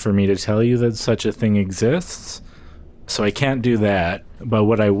regulations for me to tell you that such a thing exists, so I can't do that. But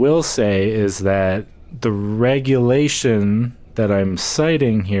what I will say is that the regulation that I'm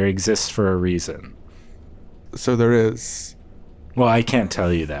citing here exists for a reason. So there is. Well, I can't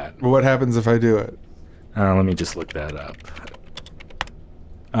tell you that. What happens if I do it? Let me just look that up.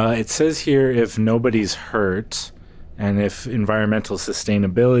 It says here if nobody's hurt and if environmental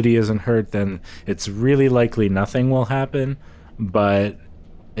sustainability isn't hurt, then it's really likely nothing will happen. But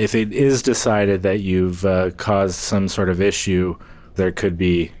if it is decided that you've caused some sort of issue, there could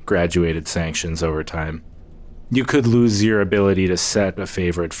be graduated sanctions over time. You could lose your ability to set a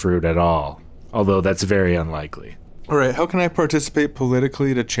favorite fruit at all, although that's very unlikely. All right, how can I participate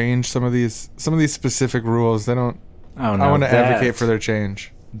politically to change some of these specific rules? I want to advocate for their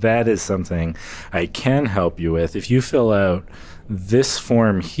change. That is something I can help you with. If you fill out this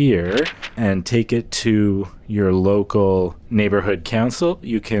form here and take it to your local neighborhood council,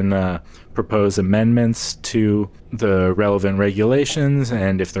 you can propose amendments to the relevant regulations,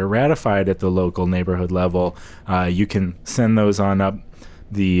 and if they're ratified at the local neighborhood level, you can send those on up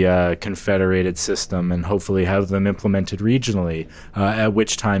the confederated system and hopefully have them implemented regionally, at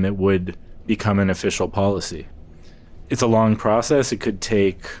which time it would become an official policy. It's a long process. It could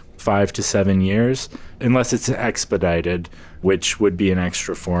take 5 to 7 years, unless it's expedited, which would be an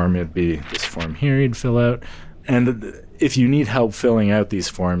extra form. It'd be this form here you'd fill out. And if you need help filling out these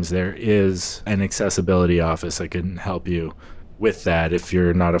forms, there is an accessibility office that can help you with that if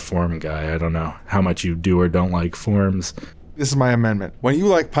you're not a form guy. I don't know how much you do or don't like forms. This is my amendment. When you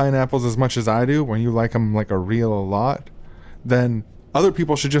like pineapples as much as I do, when you like them like a real lot, then other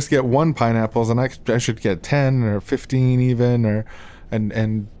people should just get 1 pineapples and I should get 10 or 15 even,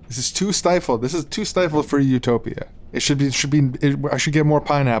 and this is too stifled. This is too stifled for utopia. I should get more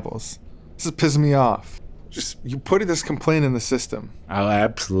pineapples. This is pissing me off. Just, you put this complaint in the system. Oh,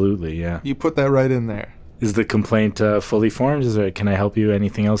 absolutely, yeah. You put that right in there. Is the complaint fully formed? Can I help you?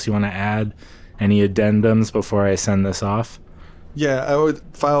 Anything else you want to add? Any addendums before I send this off? Yeah, I would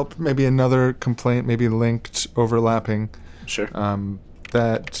file maybe another complaint, maybe linked, overlapping. Sure.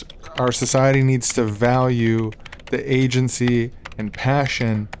 That our society needs to value the agency and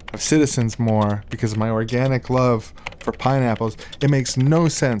passion of citizens more because of my organic love for pineapples. It makes no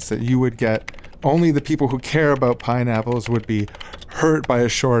sense that you would get only the people who care about pineapples would be hurt by a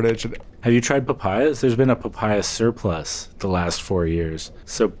shortage. Have you tried papayas? There's been a papaya surplus the last 4 years.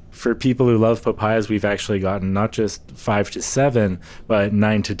 So for people who love papayas, we've actually gotten not just 5 to 7, but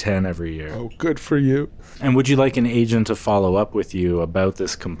 9 to 10 every year. Oh, good for you. And would you like an agent to follow up with you about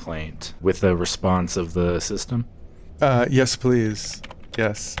this complaint with a response of the system? Yes, please.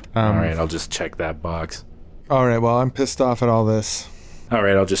 Yes. All right, I'll just check that box. All right, well, I'm pissed off at all this. All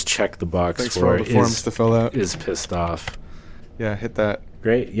right, I'll just check the box. Thanks for all the forms to fill out. Is pissed off. Yeah, hit that.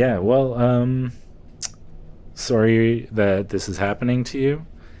 Great. Yeah, well, sorry that this is happening to you.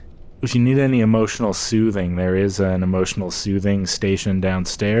 If you need any emotional soothing, there is an emotional soothing station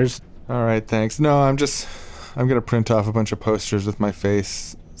downstairs. All right, thanks. No, I'm going to print off a bunch of posters with my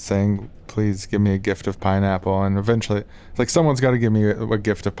face saying, please give me a gift of pineapple. And eventually, it's like someone's got to give me a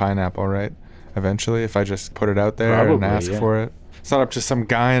gift of pineapple, right? Eventually, if I just put it out there and ask for it. It's not up to some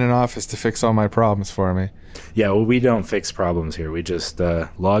guy in an office to fix all my problems for me. Yeah, well, we don't fix problems here. We just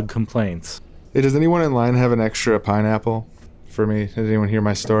log complaints. Hey, does anyone in line have an extra pineapple for me? Did anyone hear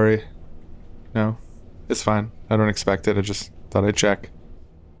my story? No? It's fine. I don't expect it. I just thought I'd check.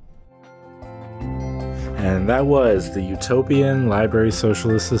 And that was the Utopian Library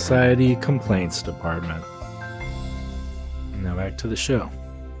Socialist Society Complaints Department. Now back to the show.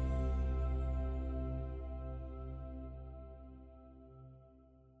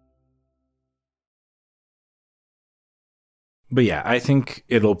 But yeah, I think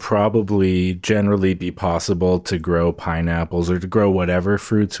it'll probably generally be possible to grow pineapples or to grow whatever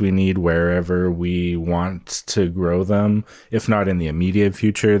fruits we need wherever we want to grow them. If not in the immediate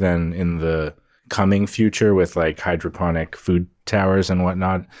future, then in the coming future with like hydroponic food towers and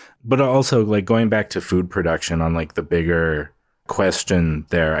whatnot. But also like going back to food production on like the bigger question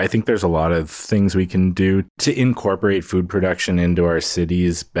there, I think there's a lot of things we can do to incorporate food production into our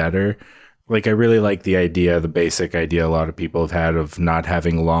cities better. Like, I really like the idea, the basic idea a lot of people have had of not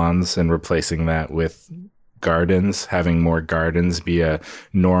having lawns and replacing that with gardens, having more gardens be a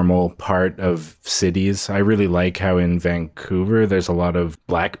normal part of cities. I really like how in Vancouver, there's a lot of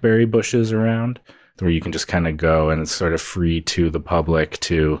blackberry bushes around where you can just kind of go and it's sort of free to the public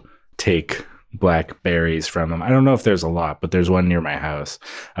to take blackberries from them. I don't know if there's a lot, but there's one near my house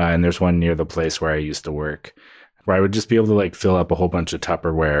and there's one near the place where I used to work, where I would just be able to like fill up a whole bunch of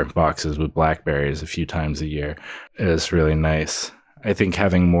Tupperware boxes with blackberries a few times a year. It's really nice. I think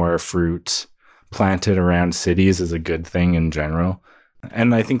having more fruit planted around cities is a good thing in general.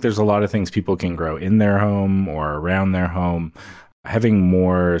 And I think there's a lot of things people can grow in their home or around their home. Having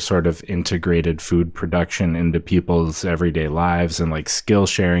more sort of integrated food production into people's everyday lives and like skill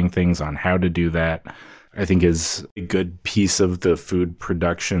sharing things on how to do that, I think is a good piece of the food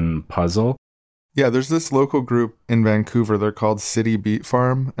production puzzle. Yeah, there's this local group in Vancouver. They're called City Beet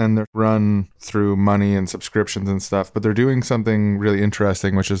Farm, and they're run through money and subscriptions and stuff. But they're doing something really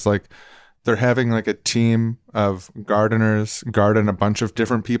interesting, which is like they're having like a team of gardeners garden a bunch of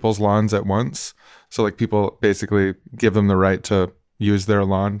different people's lawns at once. So like people basically give them the right to use their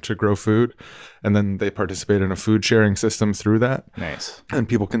lawn to grow food, and then they participate in a food sharing system through that. Nice. And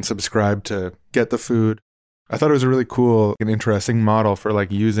people can subscribe to get the food. I thought it was a really cool and interesting model for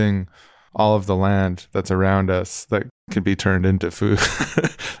like using all of the land that's around us that can be turned into food.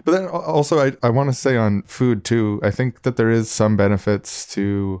 But then also I want to say on food too, I think that there is some benefits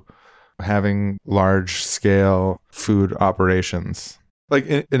to having large scale food operations. Like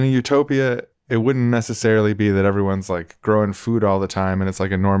in a utopia, it wouldn't necessarily be that everyone's like growing food all the time and it's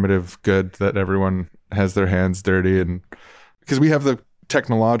like a normative good that everyone has their hands dirty, and because we have the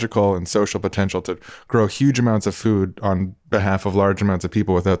technological and social potential to grow huge amounts of food on behalf of large amounts of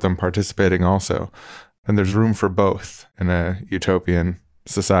people without them participating also. And there's room for both in a utopian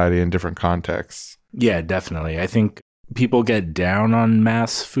society in different contexts. Yeah, definitely. I think people get down on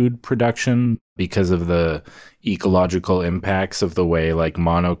mass food production because of the ecological impacts of the way like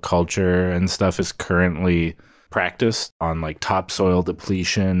monoculture and stuff is currently practiced on like topsoil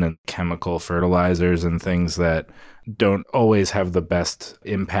depletion and chemical fertilizers and things that don't always have the best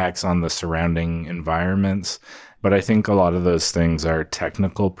impacts on the surrounding environments. But I think a lot of those things are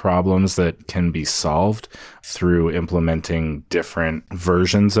technical problems that can be solved through implementing different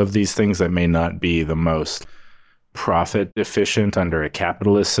versions of these things that may not be the most profit efficient under a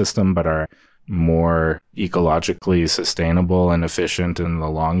capitalist system, but are more ecologically sustainable and efficient in the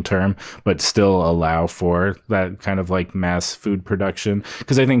long term, but still allow for that kind of like mass food production.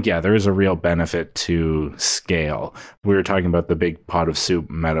 Because I think, yeah, there is a real benefit to scale. We were talking about the big pot of soup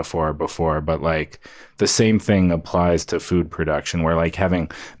metaphor before, but like the same thing applies to food production, where like having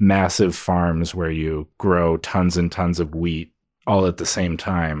massive farms where you grow tons and tons of wheat all at the same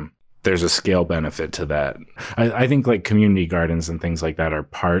time, there's a scale benefit to that. I think like community gardens and things like that are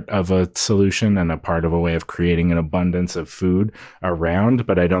part of a solution and a part of a way of creating an abundance of food around.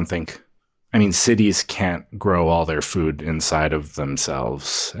 But I don't think, I mean, cities can't grow all their food inside of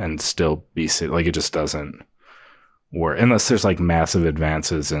themselves and still be like, it just doesn't work unless there's like massive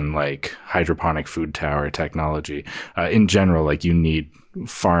advances in like hydroponic food tower technology. In general, like you need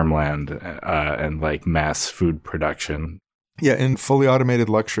farmland and like mass food production. Yeah, in fully automated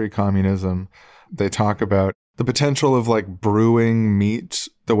luxury communism, they talk about the potential of like brewing meat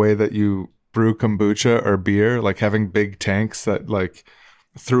the way that you brew kombucha or beer, like having big tanks that like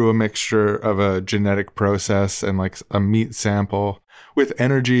through a mixture of a genetic process and like a meat sample with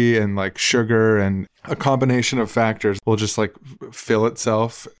energy and like sugar and a combination of factors will just like fill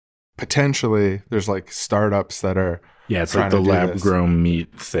itself. Potentially, there's like startups that are it's like the lab grown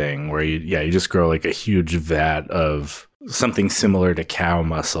meat thing where you just grow like a huge vat of something similar to cow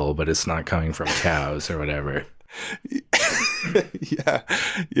muscle, but it's not coming from cows or whatever. yeah.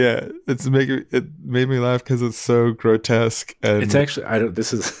 It made me laugh because it's so grotesque. And it's actually,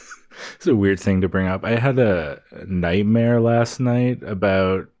 this is a weird thing to bring up. I had a nightmare last night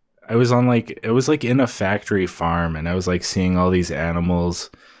about, it was like in a factory farm, and I was like seeing all these animals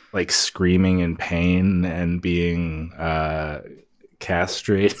like screaming in pain and being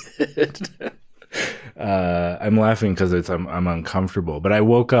castrated. I'm laughing because I'm uncomfortable, but I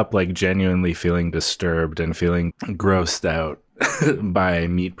woke up like genuinely feeling disturbed and feeling grossed out by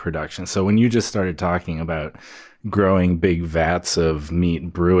meat production. So when you just started talking about growing big vats of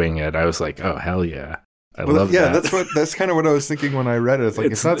meat, brewing it, I was like, oh hell yeah. I love that. That's kind of what I was thinking when I read it. It's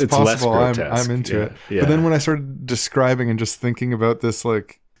like, if that's possible, I'm into it. Yeah. But then when I started describing and just thinking about this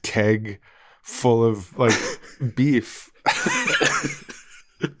like keg full of like beef,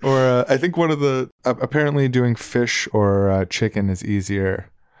 or I think one of the apparently doing fish or chicken is easier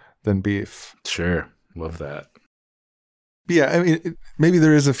than beef. Sure, love that. But yeah, I mean, maybe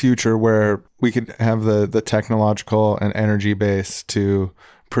there is a future where we could have the technological and energy base to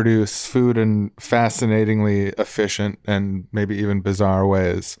produce food in fascinatingly efficient and maybe even bizarre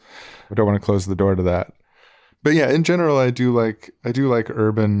ways. I don't want to close the door to that. But yeah, in general, I do like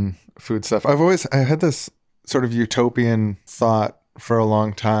urban food stuff. I had this sort of utopian thought for a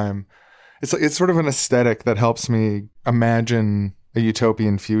long time. It's sort of an aesthetic that helps me imagine a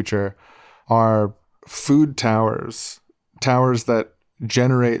utopian future. Are food towers that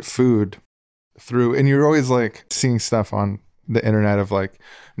generate food through, and you're always like seeing stuff on the internet of like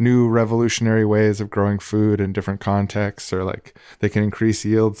new revolutionary ways of growing food in different contexts, or like they can increase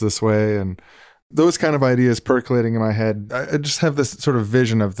yields this way, and those kind of ideas percolating in my head. I just have this sort of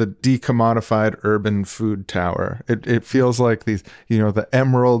vision of the decommodified urban food tower. It feels like these, the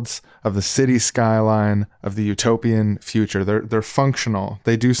emeralds of the city skyline of the utopian future. They're functional.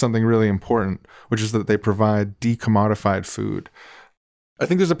 They do something really important, which is that they provide decommodified food. I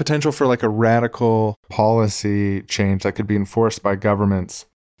think there's a potential for like a radical policy change that could be enforced by governments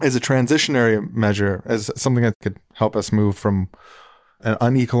as a transitionary measure, as something that could help us move from an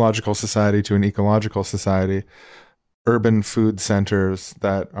unecological society to an ecological society. Urban food centers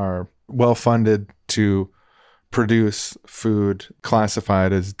that are well funded to produce food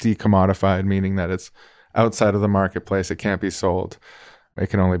classified as decommodified, meaning that it's outside of the marketplace. It can't be sold. It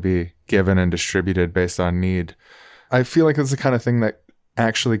can only be given and distributed based on need. I feel like it's the kind of thing that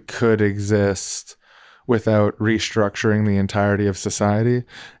actually could exist without restructuring the entirety of society.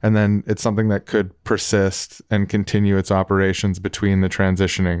 And then it's something that could persist and continue its operations between the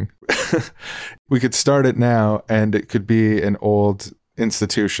transitioning. We could start it now, and it could be an old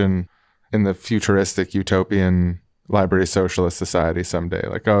institution in the futuristic utopian library socialist society someday.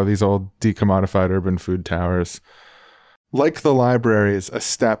 Like, oh, these old decommodified urban food towers. Like the libraries, a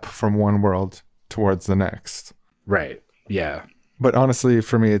step from one world towards the next. Right. Yeah. But honestly,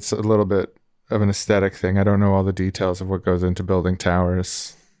 for me, it's a little bit of an aesthetic thing. I don't know all the details of what goes into building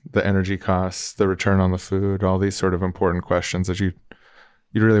towers, the energy costs, the return on the food, all these sort of important questions that you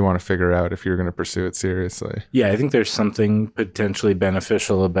really want to figure out if you're going to pursue it seriously. Yeah, I think there's something potentially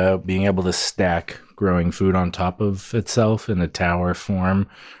beneficial about being able to stack growing food on top of itself in a tower form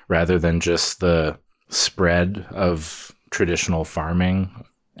rather than just the spread of traditional farming.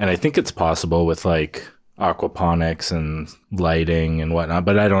 And I think it's possible with like aquaponics and lighting and whatnot,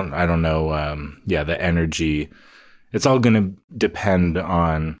 but I don't know. The energy, it's all going to depend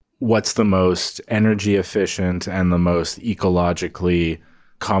on what's the most energy efficient and the most ecologically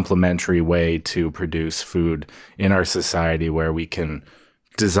complementary way to produce food in our society, where we can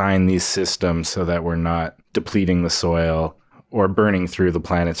design these systems so that we're not depleting the soil or burning through the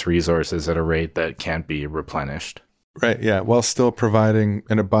planet's resources at a rate that can't be replenished. Right, yeah, while still providing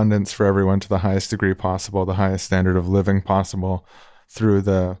an abundance for everyone to the highest degree possible, the highest standard of living possible, through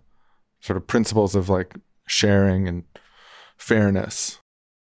the sort of principles of like sharing and fairness.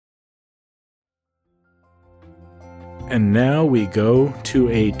 And now we go to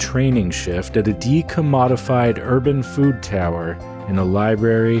a training shift at a decommodified urban food tower in a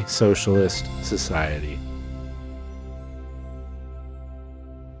library socialist society.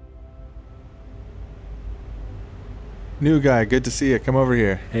 New guy, good to see you. Come over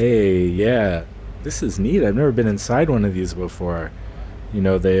here. Hey, yeah, this is neat. I've never been inside one of these before. You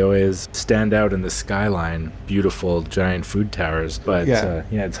know, they always stand out in the skyline, beautiful giant food towers. But yeah,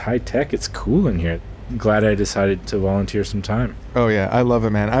 it's high tech. It's cool in here. I'm glad I decided to volunteer some time. Oh yeah, I love it,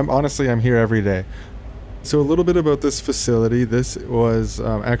 man. I'm here every day. So a little bit about this facility. This was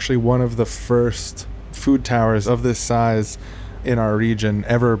actually one of the first food towers of this size in our region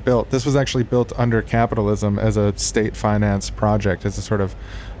ever built. This was actually built under capitalism as a state finance project, as a sort of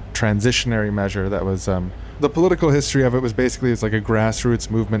transitionary measure that was the political history of it was basically it's like a grassroots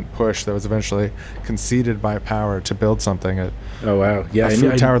movement push that was eventually conceded by power to build something. Oh wow, yeah, a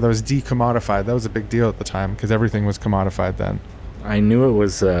food tower that was decommodified. That was a big deal at the time because everything was commodified then. I knew it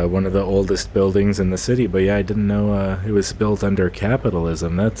was one of the oldest buildings in the city, but yeah, I didn't know it was built under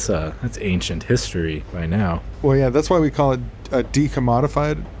capitalism. That's ancient history by now. Well, yeah, that's why we call it a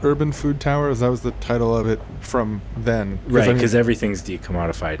decommodified urban food tower. That was the title of it from then. Right, because everything's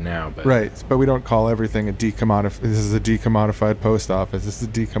decommodified now. But right, but we don't call everything a decommodified. This is a decommodified post office. This is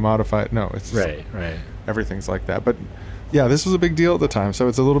a decommodified. No, it's just right. Everything's like that. But yeah, this was a big deal at the time, so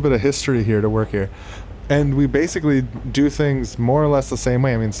it's a little bit of history here to work here. And we basically do things more or less the same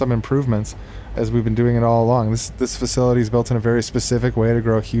way. I mean, some improvements as we've been doing it all along. This facility is built in a very specific way to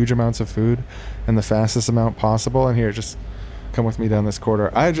grow huge amounts of food in the fastest amount possible. And here, just come with me down this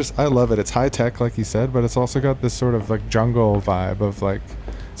corridor. I love it. It's high tech, like you said, but it's also got this sort of like jungle vibe of like,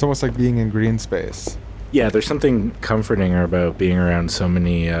 it's almost like being in green space. Yeah, there's something comforting about being around so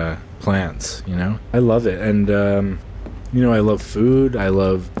many plants, you know? I love it. And, I love food. I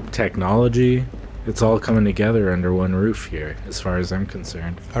love technology. It's all coming together under one roof here, as far as I'm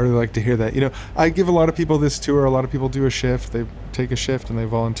concerned. I really like to hear that. You know, I give a lot of people this tour. A lot of people do a shift. They take a shift and they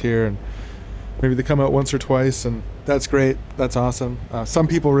volunteer, and maybe they come out once or twice, and that's great. That's awesome. Some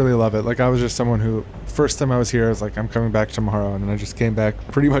people really love it. Like, I was just someone who, first time I was here, I was like, I'm coming back tomorrow, and then I just came back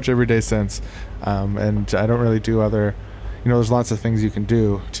pretty much every day since. And I don't really do other, there's lots of things you can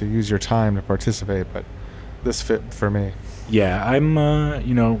do to use your time to participate, but this fit for me. Yeah, I'm, I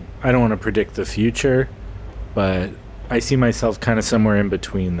don't want to predict the future, but I see myself kind of somewhere in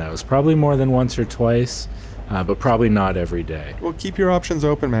between those. Probably more than once or twice, but probably not every day. Well, keep your options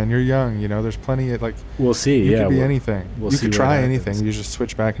open, man. You're young, there's plenty of, We'll see, you could be anything. We'll you see could try anything. You just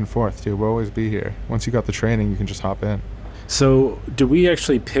switch back and forth, too. We'll always be here. Once you got the training, you can just hop in. So, do we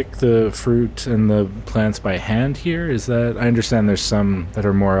actually pick the fruit and the plants by hand here? Is that, I understand there's some that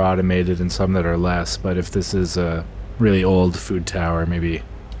are more automated and some that are less, but if this is a really old food tower, maybe.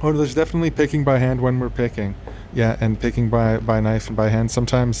 Oh, there's definitely picking by hand when we're picking. Yeah, and picking by knife and by hand.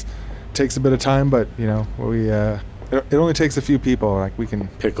 Sometimes it takes a bit of time, but, it only takes a few people. We can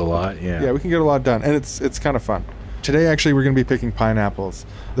pick a lot, yeah. Yeah, we can get a lot done, and it's kind of fun. Today, actually, we're going to be picking pineapples.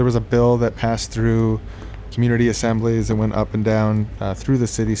 There was a bill that passed through community assemblies and went up and down through the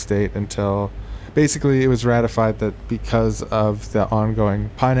city-state until basically it was ratified that because of the ongoing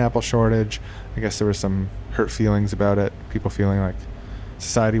pineapple shortage, I guess there were some hurt feelings about it, people feeling like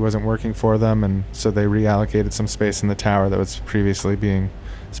society wasn't working for them, and so they reallocated some space in the tower that was previously being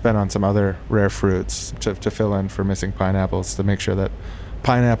spent on some other rare fruits to fill in for missing pineapples, to make sure that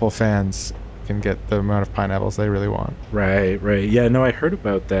pineapple fans can get the amount of pineapples they really want. Right. Yeah, no, I heard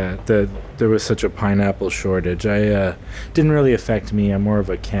about that there was such a pineapple shortage. I didn't really affect me. I'm more of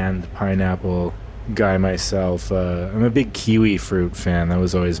a canned pineapple guy myself. I'm a big kiwi fruit fan. That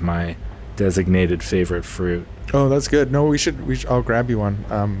was always my designated favorite fruit. Oh, that's good. No, we should I'll grab you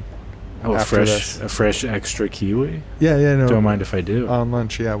one. Oh, after a fresh extra kiwi? Yeah, no. Don't mind if I do. On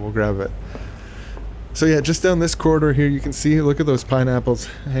lunch, yeah, we'll grab it. So yeah, just down this corridor here, you can see, look at those pineapples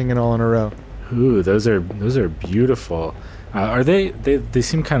hanging all in a row. Ooh, those are beautiful. Are they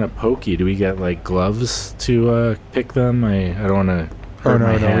seem kind of pokey. Do we get like gloves to pick them? I don't want to hurt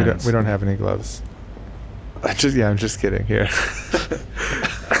my hands. we don't have any gloves. I'm just kidding here.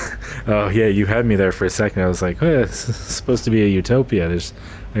 Oh yeah, you had me there for a second. I was like, oh, it's supposed to be a utopia.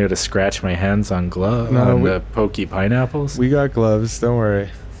 I got to scratch my hands on the pokey pineapples. We got gloves. Don't worry.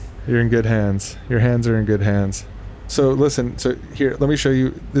 You're in good hands. Your hands are in good hands. So listen. So here, let me show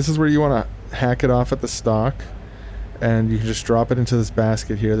you. This is where you want to hack it off at the stalk, and you can just drop it into this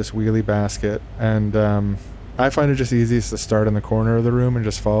basket here, this wheelie basket. And I find it just easiest to start in the corner of the room and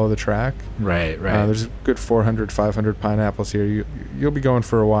just follow the track. Right. There's a good 400, 500 pineapples here. You'll be going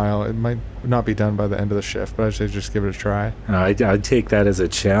for a while. It might not be done by the end of the shift, but I'd say just give it a try. I'd take that as a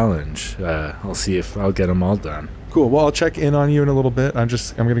challenge. I'll see if I'll get them all done. Cool. Well, I'll check in on you in a little bit. I'm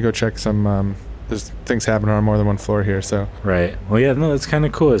going to go check some... there's things happening on more than one floor here, so... Right. Well, yeah, no, that's kind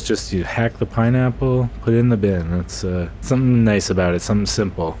of cool. It's just you hack the pineapple, put it in the bin. That's something nice about it, something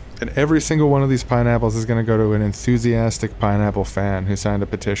simple. And every single one of these pineapples is going to go to an enthusiastic pineapple fan who signed a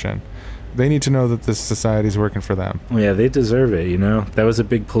petition. They need to know that this society's working for them. Well, yeah, they deserve it, That was a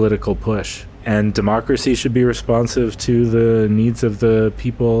big political push. And democracy should be responsive to the needs of the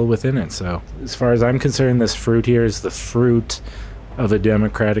people within it. So, as far as I'm concerned, this fruit here is the fruit of a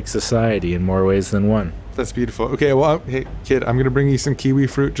democratic society in more ways than one. That's beautiful. Okay, well, hey, kid, I'm going to bring you some kiwi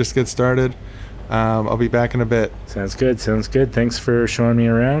fruit. Just get started. I'll be back in a bit. Sounds good. Thanks for showing me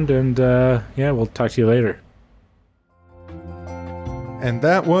around, and yeah, we'll talk to you later. And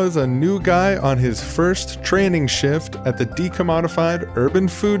that was a new guy on his first training shift at the decommodified urban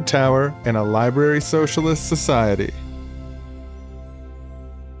food tower in a library socialist society.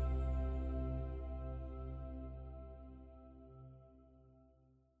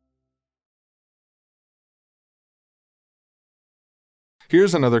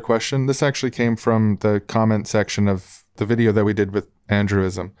 Here's another question. This actually came from the comment section of the video that we did with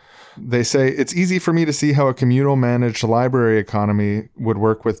Andrewism. They say, it's easy for me to see how a communal managed library economy would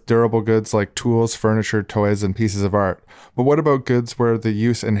work with durable goods like tools, furniture, toys, and pieces of art. But what about goods where the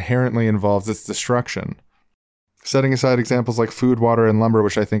use inherently involves its destruction? Setting aside examples like food, water, and lumber,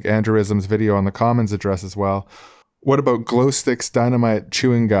 which I think Andrewism's video on the Commons addresses well, what about glow sticks, dynamite,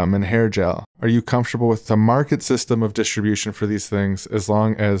 chewing gum, and hair gel? Are you comfortable with the market system of distribution for these things as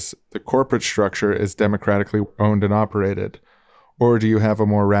long as the corporate structure is democratically owned and operated? Or do you have a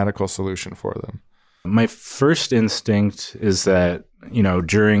more radical solution for them? My first instinct is that,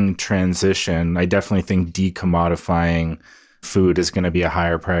 during transition, I definitely think decommodifying food is going to be a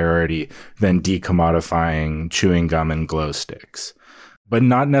higher priority than decommodifying chewing gum and glow sticks. But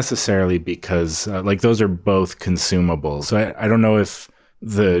not necessarily because, those are both consumables. So I don't know if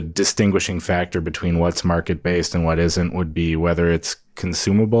the distinguishing factor between what's market-based and what isn't would be whether it's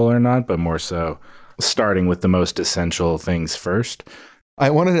consumable or not, but more so starting with the most essential things first. I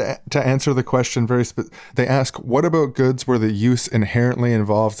wanted to answer the question they ask, what about goods where the use inherently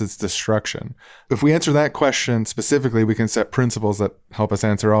involves its destruction? If we answer that question specifically, we can set principles that help us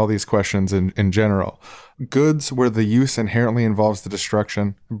answer all these questions in general. Goods where the use inherently involves the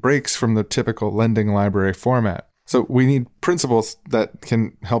destruction breaks from the typical lending library format. So we need principles that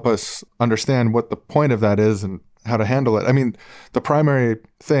can help us understand what the point of that is and how to handle it. I mean, the primary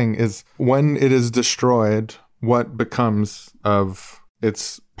thing is when it is destroyed, what becomes of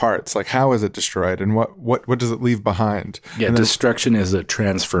its parts? Like, how is it destroyed, and what does it leave behind? Yeah, and destruction is a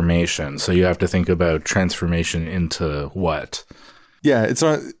transformation. So you have to think about transformation into what? Yeah, it's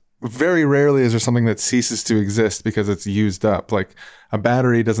not. Very rarely is there something that ceases to exist because it's used up. Like a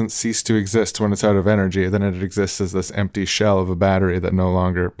battery doesn't cease to exist when it's out of energy. Then it exists as this empty shell of a battery that no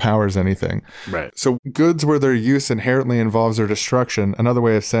longer powers anything. Right. So goods where their use inherently involves their destruction, another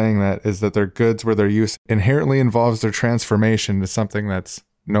way of saying that is that they're goods where their use inherently involves their transformation to something that's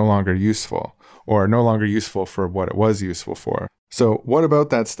no longer useful or no longer useful for what it was useful for. So what about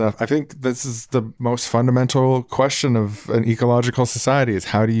that stuff? I think this is the most fundamental question of an ecological society is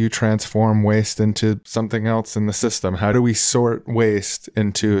how do you transform waste into something else in the system? How do we sort waste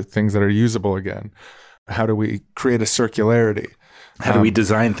into things that are usable again? How do we create a circularity? How do we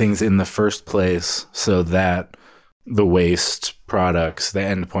design things in the first place so that the waste products, the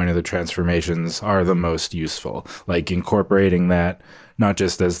end point of the transformations, are the most useful? Like incorporating that not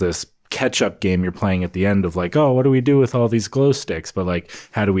just as this catch-up game you're playing at the end of like, oh, what do we do with all these glow sticks? But like,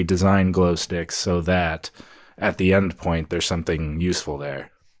 how do we design glow sticks so that at the end point there's something useful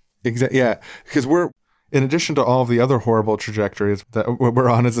there? Exactly. Yeah, because we're, in addition to all of the other horrible trajectories that we're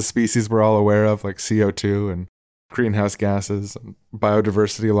on as a species, we're all aware of, like CO2 and greenhouse gases, and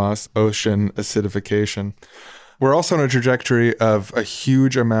biodiversity loss, ocean acidification. We're also on a trajectory of a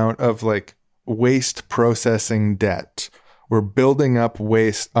huge amount of like waste processing debt. We're building up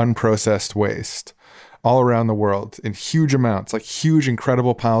waste, unprocessed waste, all around the world in huge amounts, like huge,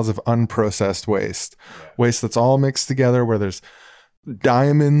 incredible piles of unprocessed waste. Waste that's all mixed together where there's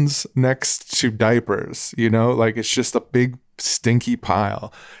diamonds next to diapers, you know, like it's just a big stinky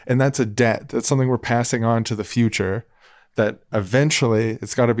pile. And that's a debt. That's something we're passing on to the future that eventually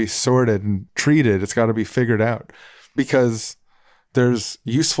it's got to be sorted and treated. It's got to be figured out because there's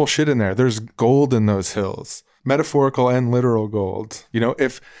useful shit in there. There's gold in those hills. Metaphorical and literal gold. You know,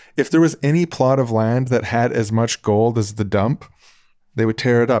 if there was any plot of land that had as much gold as the dump, they would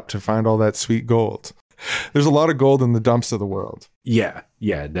tear it up to find all that sweet gold. There's a lot of gold in the dumps of the world. Yeah,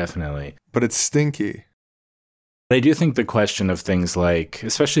 definitely. But it's stinky. I do think the question of things like,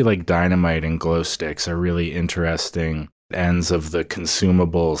 especially like dynamite and glow sticks, are really interesting ends of the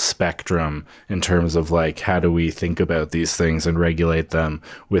consumable spectrum in terms of like, how do we think about these things and regulate them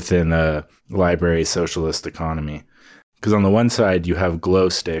within a library socialist economy? Because on the one side, you have glow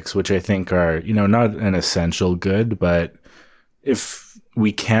sticks, which I think are, you know, not an essential good, but if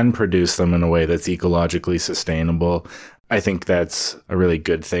we can produce them in a way that's ecologically sustainable, I think that's a really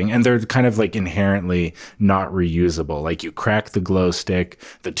good thing. And they're kind of like inherently not reusable. Like you crack the glow stick,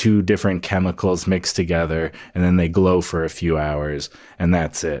 the two different chemicals mix together, and then they glow for a few hours, and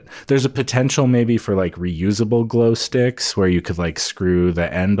that's it. There's a potential maybe for like reusable glow sticks where you could like screw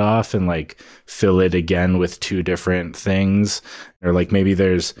the end off and like fill it again with two different things. Or like maybe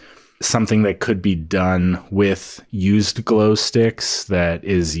there's something that could be done with used glow sticks that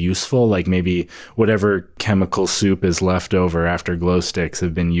is useful, like maybe whatever chemical soup is left over after glow sticks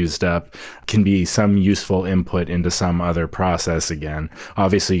have been used up can be some useful input into some other process again.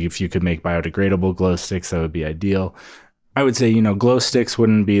 Obviously, if you could make biodegradable glow sticks, that would be ideal. I would say, you know, glow sticks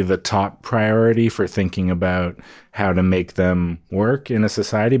wouldn't be the top priority for thinking about how to make them work in a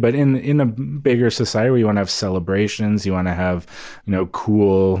society, but in a bigger society where you want to have celebrations, you want to have, you know,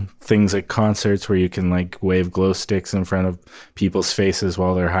 cool things at concerts where you can like wave glow sticks in front of people's faces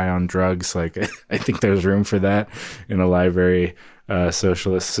while they're high on drugs. Like, I think there's room for that in a library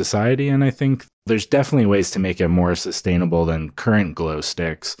socialist society. And I think there's definitely ways to make it more sustainable than current glow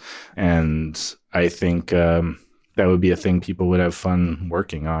sticks. And I think, that would be a thing people would have fun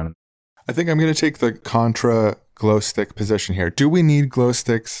working on. I think I'm going to take the contra glow stick position here. Do we need glow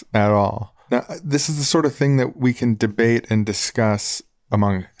sticks at all? Now, this is the sort of thing that we can debate and discuss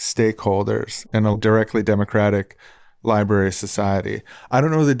among stakeholders in a directly democratic library society. I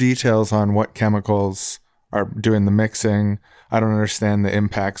don't know the details on what chemicals are doing the mixing. I don't understand the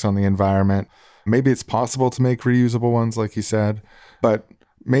impacts on the environment. Maybe it's possible to make reusable ones, like you said, but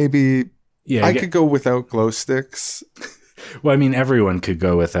maybe I could go without glow sticks. Well, I mean, everyone could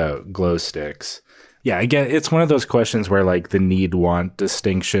go without glow sticks. Yeah, I get it's one of those questions where like the need-want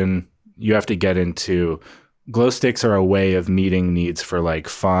distinction, you have to get into. Glow sticks are a way of meeting needs for like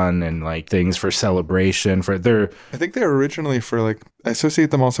fun and like things for celebration. I think they're originally for like, I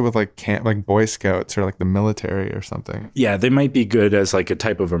associate them also with like camp, like Boy Scouts or like the military or something. Yeah, they might be good as like a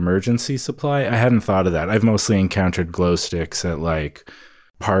type of emergency supply. I hadn't thought of that. I've mostly encountered glow sticks at like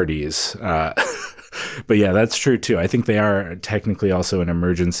parties. But yeah, that's true too. I think they are technically also an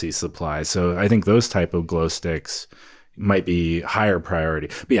emergency supply. So I think those type of glow sticks might be higher priority.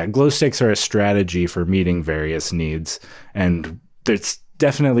 But yeah, glow sticks are a strategy for meeting various needs. And it's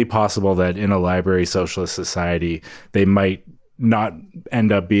definitely possible that in a library socialist society, they might not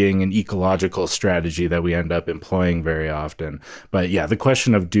end up being an ecological strategy that we end up employing very often. But yeah, the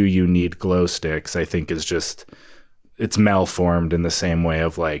question of do you need glow sticks, I think is just... it's malformed in the same way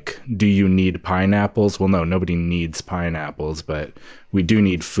of like, do you need pineapples? Well, no, nobody needs pineapples, but we do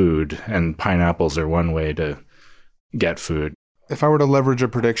need food, and pineapples are one way to get food. If I were to leverage a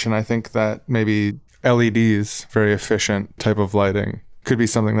prediction, I think that maybe LEDs, very efficient type of lighting, could be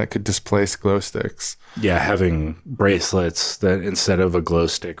something that could displace glow sticks. Yeah, having bracelets that instead of a glow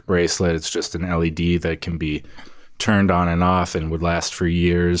stick bracelet, it's just an LED that can be turned on and off and would last for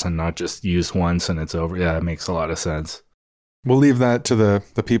years and not just used once and it's over. Yeah, that makes a lot of sense. We'll leave that to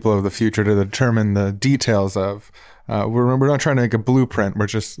the people of the future to determine the details of. We're not trying to make a blueprint.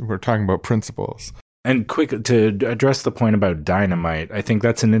 We're talking about principles. And quick, to address the point about dynamite, I think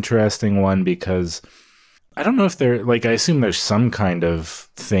that's an interesting one because I don't know if I assume there's some kind of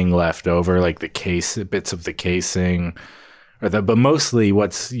thing left over, like the bits of the casing, but mostly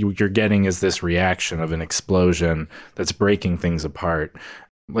what you're getting is this reaction of an explosion that's breaking things apart.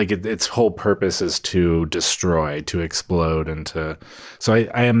 Like its whole purpose is to destroy, to explode, so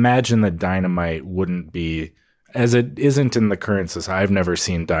I imagine that dynamite wouldn't be, as it isn't in the current society. I've never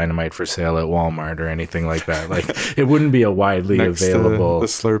seen dynamite for sale at Walmart or anything like that. Like it wouldn't be a widely available the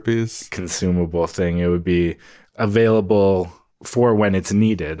Slurpees consumable thing. It would be available for when it's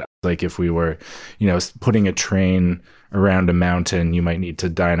needed. Like if we were, putting a train around a mountain, you might need to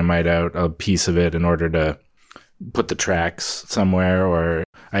dynamite out a piece of it in order to put the tracks somewhere, or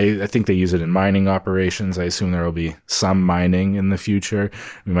I think they use it in mining operations. I assume there will be some mining in the future.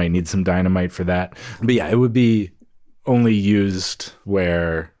 We might need some dynamite for that. But yeah, it would be only used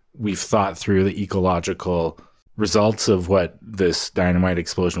where we've thought through the ecological results of what this dynamite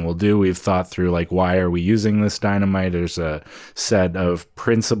explosion will do. We've thought through, like, why are we using this dynamite? There's a set of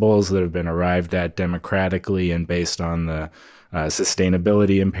principles that have been arrived at democratically and based on the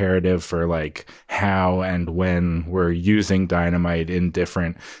sustainability imperative for like how and when we're using dynamite in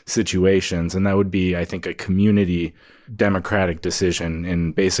different situations. And that would be, I think, a community democratic decision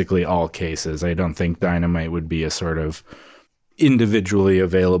in basically all cases. I don't think dynamite would be a sort of individually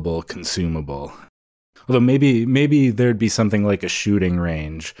available consumable. Although maybe there'd be something like a shooting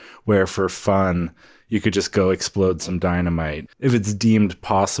range where for fun you could just go explode some dynamite. If it's deemed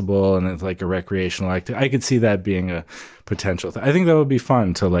possible and it's like a recreational activity, I could see that being a potential thing. I think that would be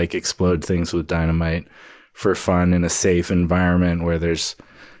fun to like explode things with dynamite for fun in a safe environment where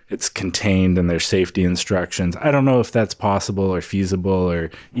it's contained and there's safety instructions. I don't know if that's possible or feasible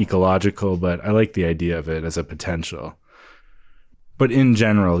or ecological, but I like the idea of it as a potential. But in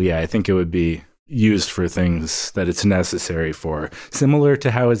general, yeah, I think it would be used for things that it's necessary for, similar to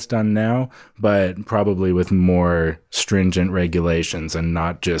how it's done now, but probably with more stringent regulations and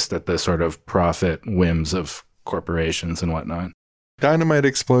not just at the sort of profit whims of corporations and whatnot. Dynamite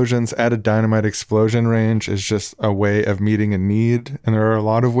explosions at a dynamite explosion range is just a way of meeting a need. And there are a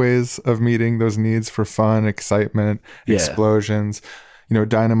lot of ways of meeting those needs for fun, excitement, explosions.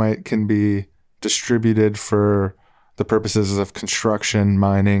 Dynamite can be distributed for the purposes of construction,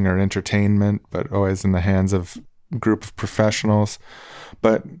 mining, or entertainment, but always in the hands of a group of professionals.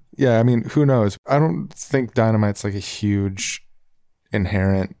 But yeah, I mean, who knows? I don't think dynamite's like a huge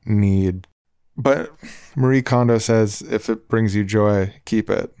inherent need. But Marie Kondo says, if it brings you joy, keep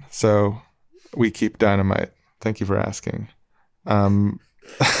it. So we keep dynamite. Thank you for asking.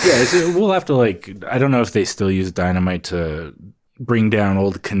 We'll have to I don't know if they still use dynamite to bring down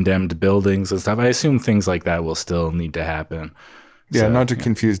old condemned buildings and stuff. I assume things like that will still need to happen. Yeah, not to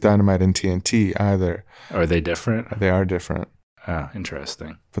confuse dynamite and TNT either. Are they different? They are different. Oh,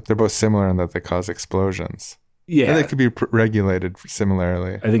 interesting. But they're both similar in that they cause explosions. Yeah. And they could be regulated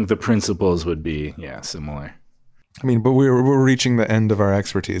similarly. I think the principles would be, similar. I mean, but we're reaching the end of our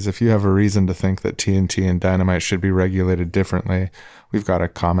expertise. If you have a reason to think that TNT and dynamite should be regulated differently, we've got a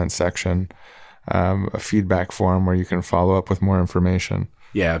comment section, a feedback form where you can follow up with more information.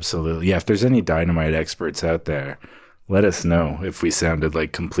 Yeah, absolutely. Yeah, if there's any dynamite experts out there, let us know if we sounded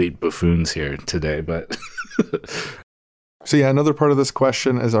like complete buffoons here today. But so yeah, another part of this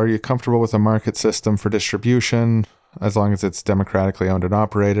question is, are you comfortable with a market system for distribution as long as it's democratically owned and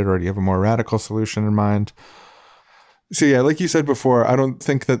operated, or do you have a more radical solution in mind? So yeah, like you said before, I don't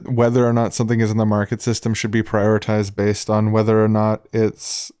think that whether or not something is in the market system should be prioritized based on whether or not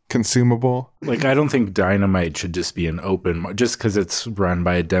it's consumable. Like, I don't think dynamite should just be an open, just because it's run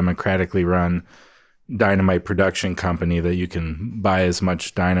by a democratically run dynamite production company that you can buy as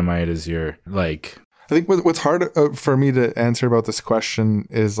much dynamite as you're like. I think what's hard for me to answer about this question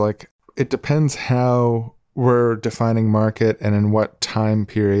is it depends how we're defining market and in what time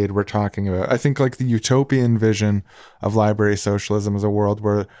period we're talking about. I think the utopian vision of library socialism is a world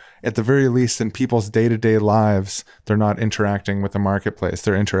where, at the very least, in people's day-to-day lives, they're not interacting with the marketplace.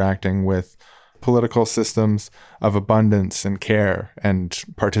 They're interacting with political systems of abundance and care and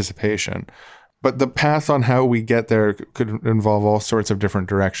participation. But the path on how we get there could involve all sorts of different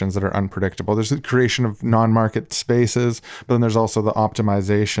directions that are unpredictable. There's the creation of non-market spaces, but then there's also the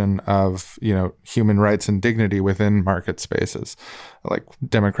optimization of, human rights and dignity within market spaces, like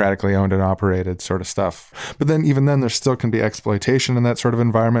democratically owned and operated sort of stuff. But then even then, there still can be exploitation in that sort of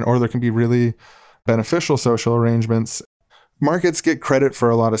environment, or there can be really beneficial social arrangements. Markets get credit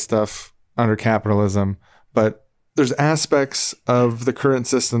for a lot of stuff under capitalism, but there's aspects of the current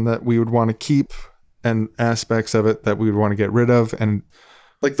system that we would want to keep and aspects of it that we would want to get rid of. And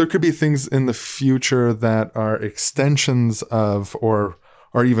like there could be things in the future that are extensions of or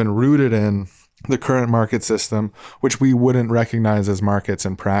are even rooted in the current market system, which we wouldn't recognize as markets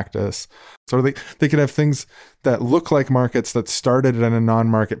in practice. So they could have things that look like markets that started in a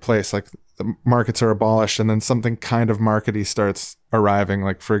non-market place, like the markets are abolished and then something kind of markety starts arriving.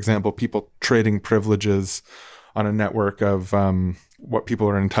 Like, for example, people trading privileges on a network of what people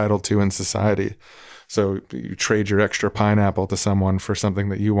are entitled to in society. So you trade your extra pineapple to someone for something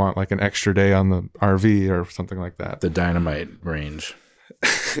that you want, like an extra day on the RV or something like that. The dynamite range.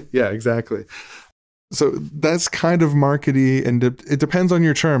 Yeah, exactly. So that's kind of markety, and it depends on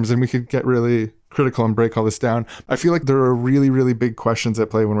your terms, and we could get really critical and break all this down. I feel like there are really, really big questions at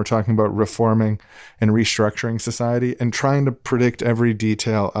play when we're talking about reforming and restructuring society and trying to predict every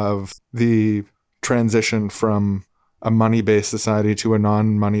detail of the transition from a money-based society to a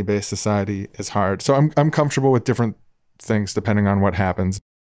non-money-based society is hard. So I'm comfortable with different things depending on what happens.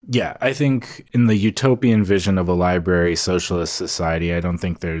 Yeah, I think in the utopian vision of a library socialist society, I don't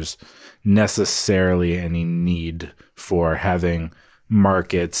think there's necessarily any need for having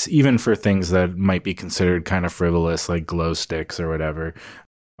markets, even for things that might be considered kind of frivolous, like glow sticks or whatever.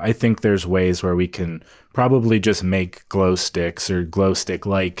 I think there's ways where we can probably just make glow sticks or glow stick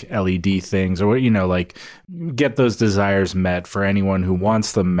like LED things, or, like get those desires met for anyone who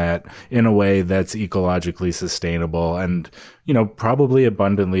wants them met in a way that's ecologically sustainable and, probably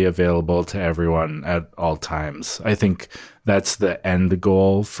abundantly available to everyone at all times. I think that's the end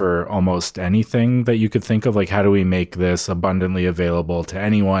goal for almost anything that you could think of. Like, how do we make this abundantly available to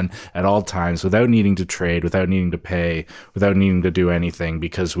anyone at all times without needing to trade, without needing to pay, without needing to do anything,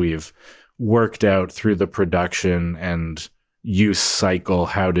 because we've worked out through the production and use cycle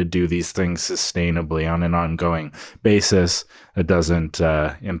how to do these things sustainably on an ongoing basis that doesn't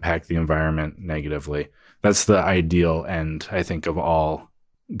impact the environment negatively. That's the ideal end, I think, of all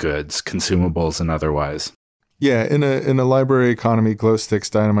goods, consumables and otherwise. Yeah, in a library economy, glow sticks,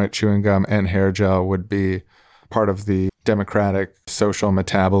 dynamite, chewing gum, and hair gel would be part of the democratic social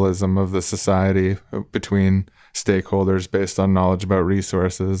metabolism of the society between stakeholders based on knowledge about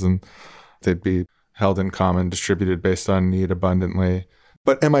resources, and they'd be held in common, distributed based on need abundantly.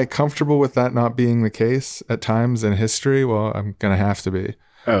 But am I comfortable with that not being the case at times in history? Well, I'm going to have to be.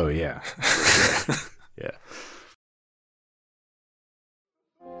 Oh, yeah. Yeah.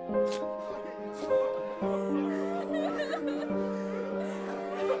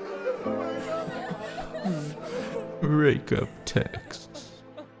 Breakup texts.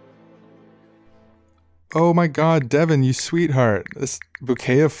 Oh my God, Devin, you sweetheart. This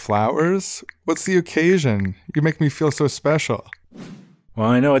bouquet of flowers? What's the occasion? You make me feel so special. Well,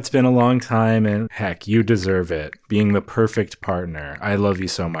 I know it's been a long time, and heck, you deserve it. Being the perfect partner. I love you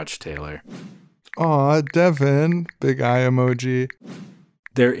so much, Taylor. Aw, Devin. Big eye emoji.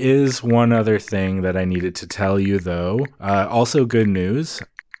 There is one other thing that I needed to tell you, though. Also good news.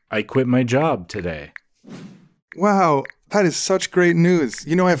 I quit my job today. Wow, that is such great news.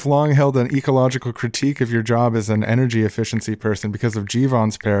 I've long held an ecological critique of your job as an energy efficiency person because of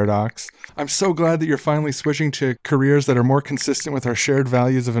Jevons paradox. I'm so glad that you're finally switching to careers that are more consistent with our shared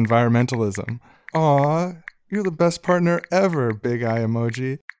values of environmentalism. Aw, you're the best partner ever, big eye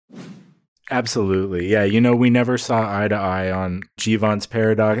emoji. Absolutely. Yeah, we never saw eye to eye on Jevons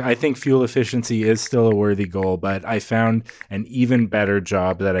paradox. I think fuel efficiency is still a worthy goal, but I found an even better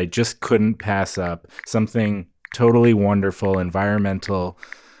job that I just couldn't pass up. Something totally wonderful, environmental,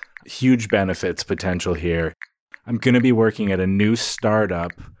 huge benefits potential here. I'm going to be working at a new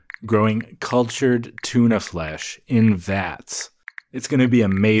startup growing cultured tuna flesh in vats. It's going to be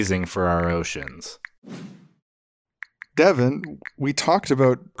amazing for our oceans. Devin, we talked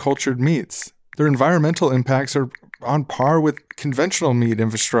about cultured meats. Their environmental impacts are on par with conventional meat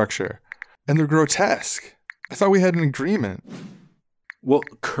infrastructure, and they're grotesque. I thought we had an agreement. Well,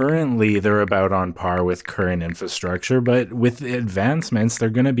 currently they're about on par with current infrastructure, but with advancements, they're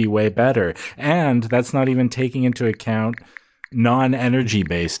going to be way better. And that's not even taking into account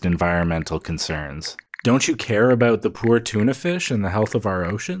non-energy-based environmental concerns. Don't you care about the poor tuna fish and the health of our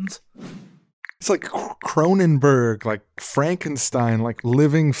oceans? It's like Cronenberg, like Frankenstein, like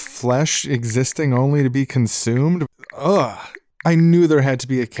living flesh existing only to be consumed. Ugh. I knew there had to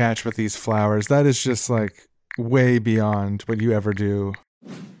be a catch with these flowers. That is just like way beyond what you ever do.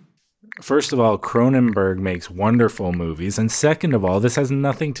 First of all, Cronenberg makes wonderful movies. And second of all, this has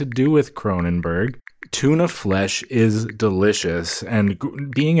nothing to do with Cronenberg. Tuna flesh is delicious, and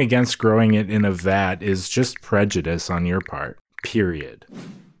being against growing it in a vat is just prejudice on your part. Period.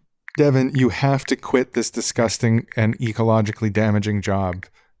 Devin, you have to quit this disgusting and ecologically damaging job.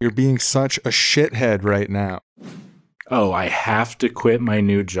 You're being such a shithead right now. Oh, I have to quit my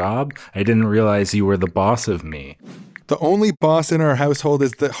new job? I didn't realize you were the boss of me. The only boss in our household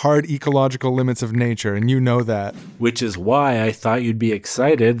is the hard ecological limits of nature, and you know that. Which is why I thought you'd be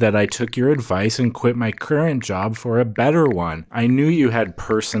excited that I took your advice and quit my current job for a better one. I knew you had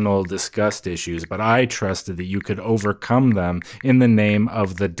personal disgust issues, but I trusted that you could overcome them in the name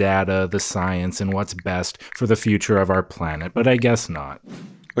of the data, the science, and what's best for the future of our planet, but I guess not.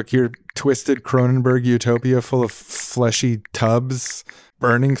 Look, your twisted Cronenberg utopia full of fleshy tubs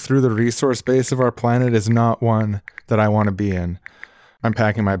burning through the resource base of our planet is not one that I want to be in. I'm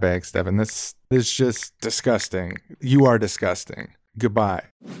packing my bags, Devin. This is just disgusting. You are disgusting. Goodbye.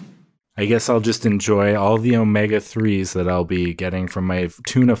 I guess I'll just enjoy all the omega-3s that I'll be getting from my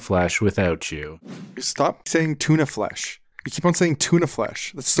tuna flesh without you. Stop saying tuna flesh. You keep on saying tuna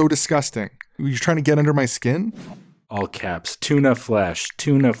flesh. That's so disgusting. You're trying to get under my skin? All caps, tuna flesh,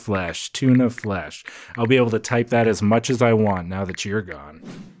 tuna flesh, tuna flesh. I'll be able to type that as much as I want now that you're gone.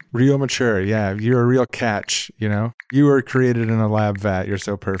 Real mature, yeah. You're a real catch, you know? You were created in a lab vat. You're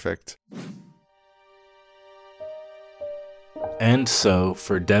so perfect. And so,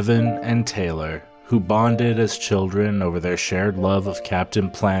 for Devin and Taylor, who bonded as children over their shared love of Captain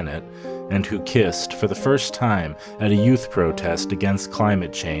Planet, and who kissed for the first time at a youth protest against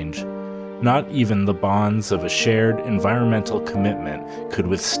climate change, not even the bonds of a shared environmental commitment could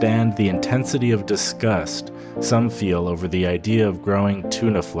withstand the intensity of disgust some feel over the idea of growing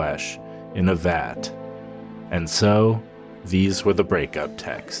tuna flesh in a vat. And so, these were the breakup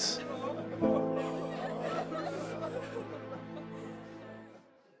texts.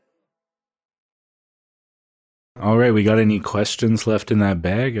 All right, we got any questions left in that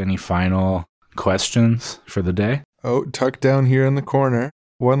bag? Any final questions for the day? Oh, tucked down here in the corner.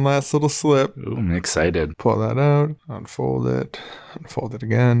 One last little slip. Ooh, I'm excited. Pull that out, unfold it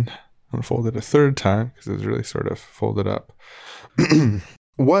again, unfold it a third time because it was really sort of folded up.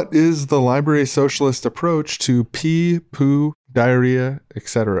 What is the library socialist approach to pee, poo, diarrhea,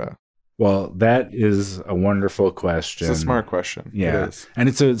 etc.? Well, that is a wonderful question. It's a smart question. Yeah. It is. And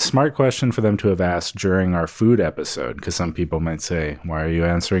it's a smart question for them to have asked during our food episode, because some people might say, why are you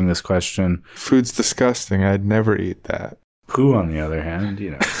answering this question? Food's disgusting. I'd never eat that. Poo, on the other hand,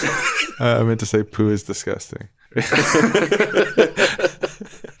 you know. I meant to say poo is disgusting.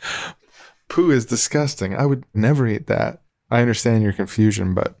 Poo is disgusting. I would never eat that. I understand your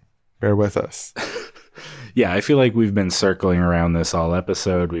confusion, but bear with us. Yeah, I feel like we've been circling around this all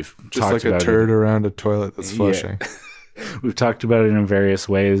episode. We've just talked like about a turd around a toilet that's flushing. Yeah. We've talked about it in various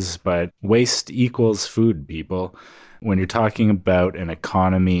ways, but waste equals food, people. When you're talking about an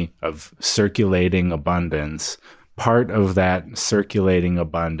economy of circulating abundance, part of that circulating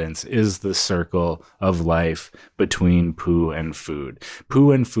abundance is the circle of life between poo and food.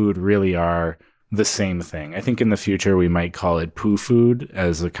 Poo and food really are the same thing. I think in the future we might call it poo food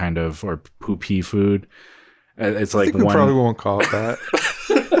as a kind of, or poo pee food. It's like we probably won't call it that.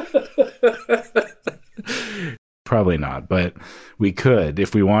 Probably not, but we could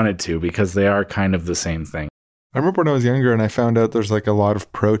if we wanted to, because they are kind of the same thing. I remember when I was younger and I found out there's like a lot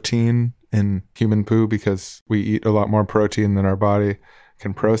of protein in human poo because we eat a lot more protein than our body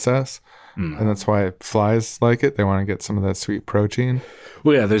can process. And that's why flies like it. They want to get some of that sweet protein.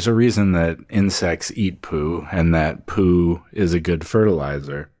 Well, yeah, there's a reason that insects eat poo and that poo is a good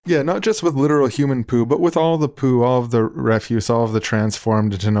fertilizer. Yeah, not just with literal human poo, but with all the poo, all of the refuse, all of the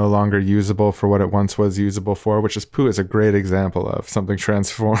transformed into no longer usable for what it once was usable for, which is poo is a great example of something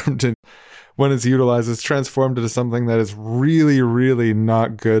transformed. And when it's utilized, it's transformed into something that is really, really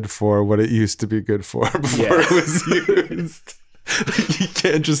not good for what it used to be good for before it was used. You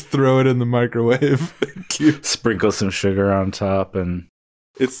can't just throw it in the microwave. Sprinkle some sugar on top and...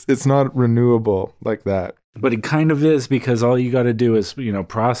 It's not renewable like that. But it kind of is, because all you got to do is,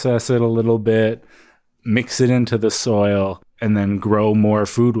 process it a little bit, mix it into the soil, and then grow more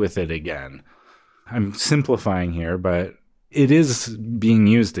food with it again. I'm simplifying here, but it is being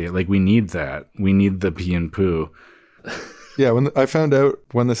used. Like, we need that. We need the pee and poo. Yeah, when I found out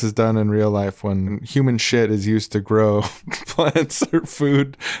when this is done in real life, when human shit is used to grow plants or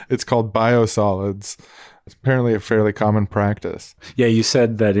food, it's called biosolids. It's apparently a fairly common practice. Yeah, you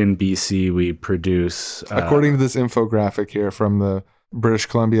said that in BC we produce... According to this infographic here from the British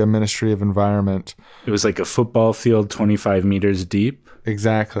Columbia Ministry of Environment. It was like a football field 25 meters deep.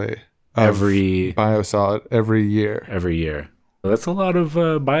 Exactly. Every biosolid every year. Every year. That's a lot of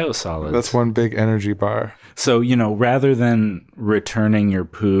biosolids. That's one big energy bar. So, rather than returning your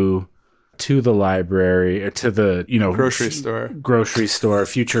poo to the library or to the, grocery store,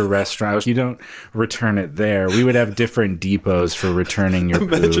 future restaurant, you don't return it there. We would have different depots for returning your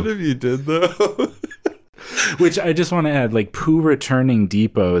poo. Imagine if you did, though. Which I just want to add, like, poo returning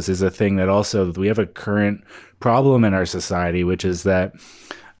depots is a thing that also we have a current problem in our society, which is that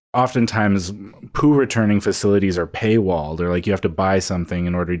oftentimes poo returning facilities are paywalled, or like you have to buy something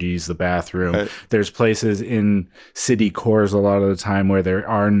in order to use the bathroom. Right. There's places in city cores a lot of the time where there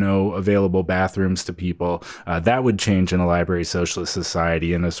are no available bathrooms to people. That would change in a library socialist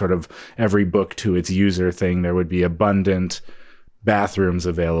society. In a sort of every book to its user thing, there would be abundant bathrooms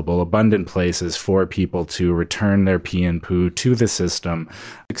available, abundant places for people to return their pee and poo to the system,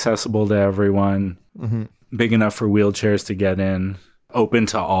 accessible to everyone, big enough for wheelchairs to get in, open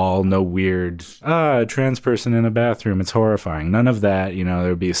to all, no weird, a trans person in a bathroom, it's horrifying. None of that, there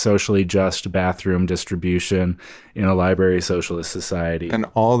would be a socially just bathroom distribution in a library socialist society. And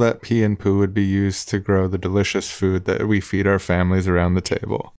all that pee and poo would be used to grow the delicious food that we feed our families around the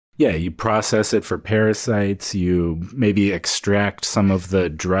table. Yeah, you process it for parasites, you maybe extract some of the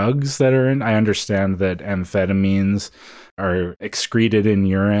drugs that are in. I understand that amphetamines are excreted in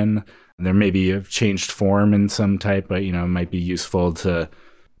urine. There may be a changed form in some type, but, it might be useful to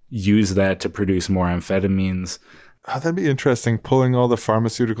use that to produce more amphetamines. Oh, that'd be interesting, pulling all the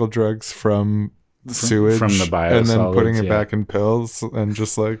pharmaceutical drugs from the sewage. From the biosolids, and then putting it back in pills and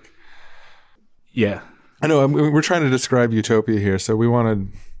just like... Yeah. I know, we're trying to describe utopia here, so we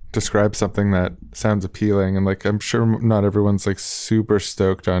want to describe something that sounds appealing. And like, I'm sure not everyone's like super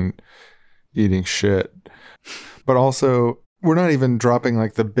stoked on eating shit. But also... we're not even dropping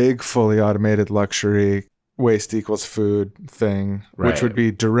like the big fully automated luxury waste equals food thing, right, which would be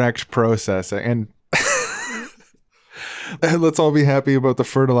direct processing. And let's all be happy about the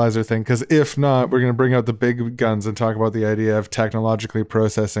fertilizer thing, because if not, we're going to bring out the big guns and talk about the idea of technologically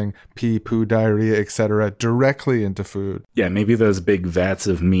processing pee, poo, diarrhea, etc. directly into food. Yeah, maybe those big vats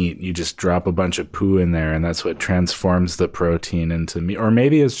of meat, you just drop a bunch of poo in there and that's what transforms the protein into meat. Or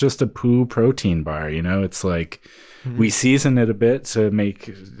maybe it's just a poo protein bar, it's like... we season it a bit to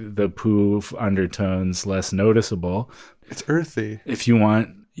make the poo undertones less noticeable. It's earthy. If you want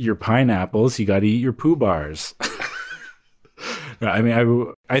your pineapples, you got to eat your poo bars. I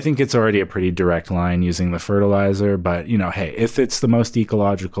mean, I think it's already a pretty direct line using the fertilizer, but, hey, if it's the most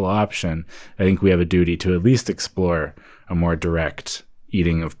ecological option, I think we have a duty to at least explore a more direct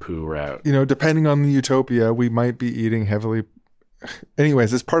eating of poo route. Depending on the utopia, we might be eating heavily.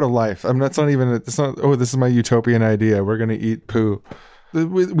 Anyways, it's part of life. It's not, oh, this is my utopian idea, we're going to eat poo.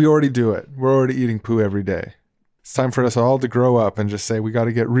 We already do it. We're already eating poo every day. It's time for us all to grow up and just say, we got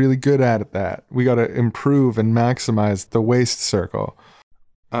to get really good at that. We got to improve and maximize the waste circle.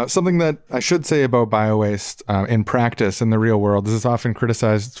 Something that I should say about biowaste in practice in the real world, this is often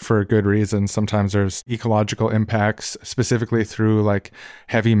criticized for good reasons. Sometimes there's ecological impacts, specifically through like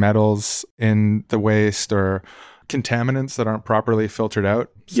heavy metals in the waste or contaminants that aren't properly filtered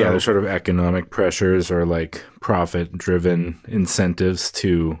out. So, there's sort of economic pressures or like profit-driven incentives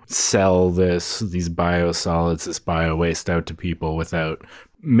to sell these biosolids, this bio-waste out to people without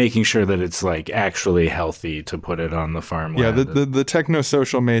making sure that it's like actually healthy to put it on the farmland. Yeah, the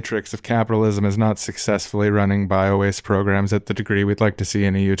techno-social matrix of capitalism is not successfully running bio-waste programs at the degree we'd like to see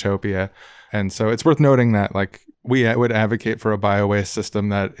in a utopia. And so it's worth noting that like we would advocate for a bio-waste system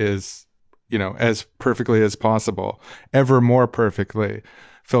that is, as perfectly as possible, ever more perfectly,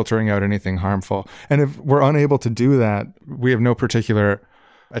 filtering out anything harmful. And if we're unable to do that, we have no particular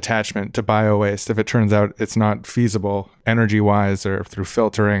attachment to bio-waste if it turns out it's not feasible energy-wise or through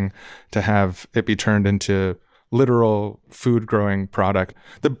filtering to have it be turned into literal food growing product.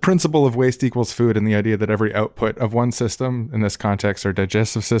 The principle of waste equals food, and the idea that every output of one system, in this context our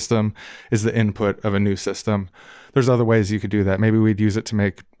digestive system, is the input of a new system. There's other ways you could do that. Maybe we'd use it to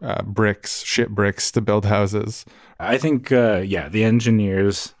make shit bricks to build houses. I think, the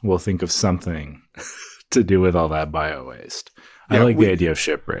engineers will think of something to do with all that bio-waste. I like the idea of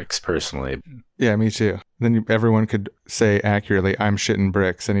shit bricks, personally. Yeah, me too. Then everyone could say accurately, I'm shitting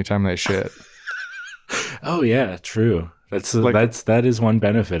bricks anytime they shit. Oh, yeah, true. That is one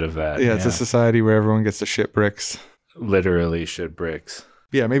benefit of that. Yeah, it's a society where everyone gets to shit bricks. literally shit bricks.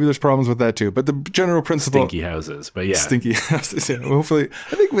 Yeah, maybe there's problems with that too. But the general principle... Stinky houses, but yeah. Stinky houses, yeah. Hopefully,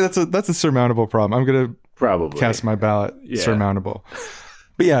 I think that's a surmountable problem. I'm going to Probably. cast my ballot Yeah. surmountable.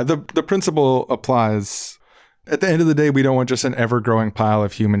 But yeah, the principle applies. At the end of the day, we don't want just an ever-growing pile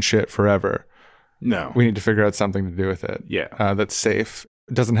of human shit forever. No. We need to figure out something to do with it. Yeah. That's safe.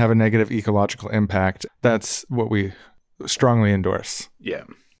 It doesn't have a negative ecological impact. That's what we strongly endorse. Yeah.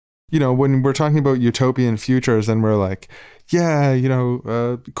 You know, when we're talking about utopian futures and we're like, yeah,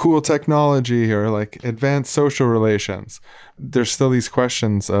 cool technology or like advanced social relations, there's still these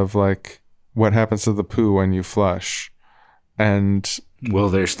questions of like, what happens to the poo when you flush? And Will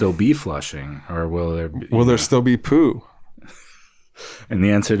there still be flushing, or will there be, will there still be poo? And the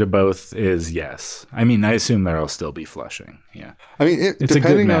answer to both is yes. I mean, I assume there'll still be flushing. Yeah. I mean, It's a good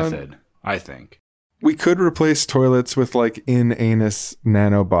depending method, I think. we could replace toilets with like in-anus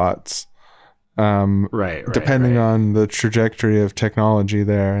nanobots. Right. Depending on the trajectory of technology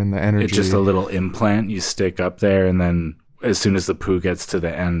there and the energy. It's just a little implant you stick up there, and then as soon as the poo gets to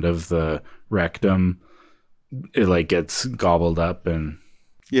the end of the rectum, it like gets gobbled up and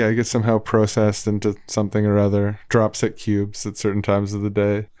Yeah, it gets somehow processed into something or other. Drops at cubes at certain times of the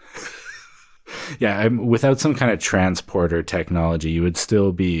day. yeah, without some kind of transporter technology, you would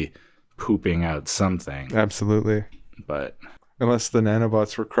still be pooping out something. Absolutely. But Unless the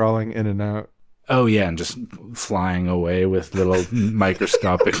nanobots were crawling in and out. oh yeah, and just flying away with little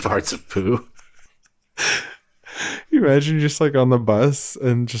microscopic parts of poo. You imagine just like on the bus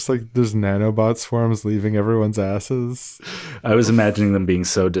and just like there's nanobot swarms leaving everyone's asses. I was imagining them being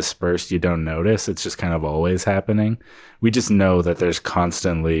so dispersed you don't notice. It's just kind of always happening. We just know that there's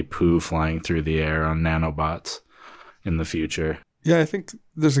constantly poo flying through the air on nanobots in the future. Yeah, I think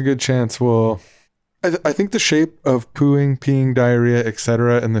there's a good chance I think the shape of pooing, peeing, diarrhea,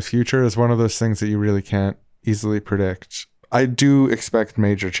 etc. in the future is one of those things that you really can't easily predict. I do expect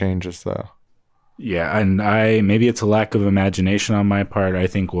major changes though. Yeah, and maybe it's a lack of imagination on my part. I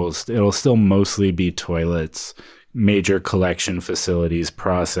think it'll still mostly be toilets, major collection facilities,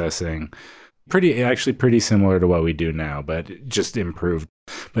 processing. Pretty similar to what we do now, but just improved.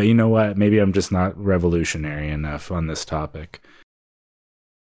 But you know what? Maybe I'm just not revolutionary enough on this topic.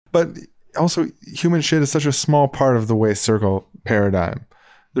 But also, human shit is such a small part of the waste circle paradigm.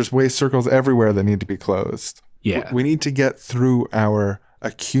 There's waste circles everywhere that need to be closed. Yeah. We need to get through our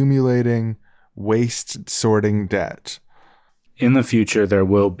accumulating waste sorting debt. In the future, there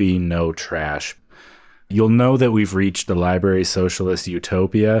will be no trash. You'll know that we've reached the library socialist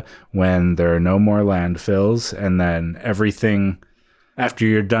utopia when there are no more landfills, and then everything, after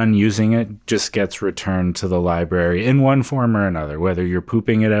you're done using it, just gets returned to the library in one form or another, whether you're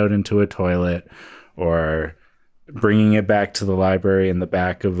pooping it out into a toilet or bringing it back to the library in the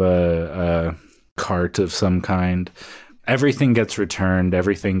back of a cart of some kind. Everything gets returned,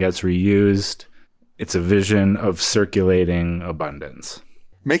 everything gets reused. It's a vision of circulating abundance.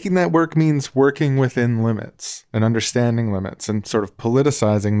 Making that work means working within limits and understanding limits and sort of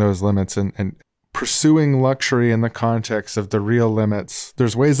politicizing those limits and pursuing luxury in the context of the real limits.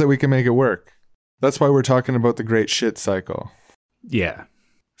 There's ways that we can make it work. That's why we're talking about the great shit cycle. Yeah.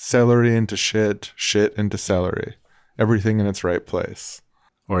 Celery into shit, shit into celery. Everything in its right place.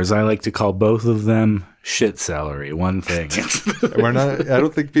 Or as I like to call both of them, shit celery. One thing. I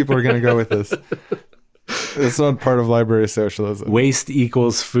don't think people are going to go with this. It's not part of library socialism. Waste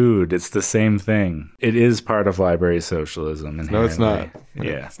equals food. It's the same thing. It is part of library socialism. No, it's not.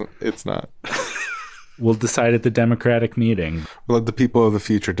 Yeah. It's not. We'll decide at the Democratic meeting. We'll let the people of the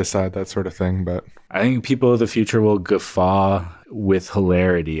future decide that sort of thing, but I think people of the future will guffaw with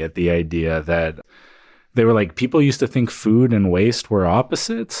hilarity at the idea that they were like, people used to think food and waste were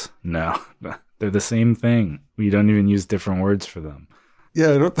opposites. No, they're the same thing. We don't even use different words for them.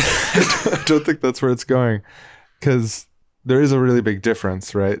 yeah, I don't think that's where it's going, because there is a really big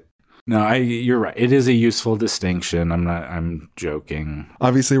difference, right? No, you're right. It is a useful distinction. I'm joking.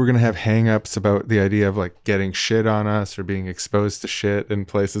 Obviously, we're going to have hang-ups about the idea of like getting shit on us or being exposed to shit in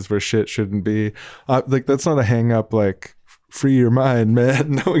places where shit shouldn't be. Like that's not a hang-up like free your mind,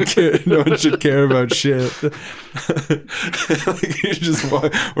 man. No one should care about shit. Like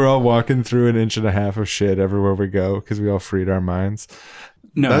we're all walking through an inch and a half of shit everywhere we go because we all freed our minds.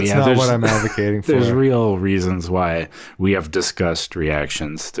 No, that's yeah, not what I'm advocating for. There's real reasons why we have discussed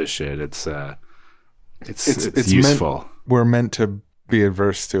reactions to shit. It's useful. We're meant to be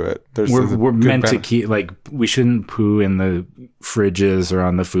adverse to it. We're meant to keep, like, we shouldn't poo in the fridges or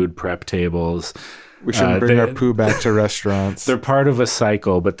on the food prep tables. We shouldn't bring our poo back to restaurants. They're part of a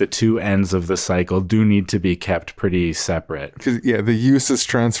cycle, but the two ends of the cycle do need to be kept pretty separate. Because, the use is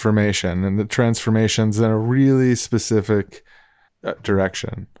transformation, and the transformation's in a really specific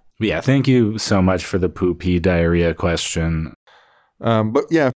direction. Yeah, thank you so much for the poo-pee diarrhea question. But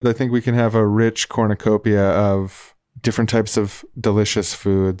yeah, I think we can have a rich cornucopia of different types of delicious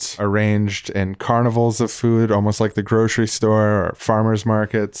foods arranged in carnivals of food, almost like the grocery store or farmers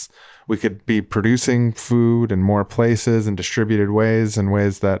markets. We could be producing food in more places and distributed ways, in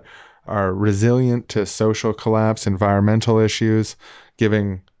ways that are resilient to social collapse, environmental issues,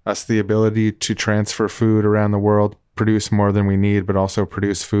 giving us the ability to transfer food around the world, produce more than we need, but also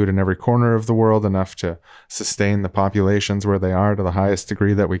produce food in every corner of the world, enough to sustain the populations where they are to the highest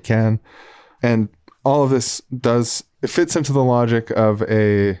degree that we can. And all of this it fits into the logic of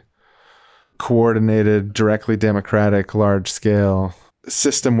a coordinated, directly democratic, large-scale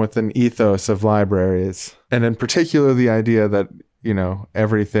system with an ethos of libraries. And in particular, the idea that,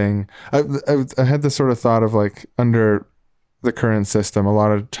 everything... I had this sort of thought of like, under the current system, a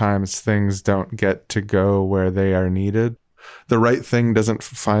lot of times things don't get to go where they are needed. The right thing doesn't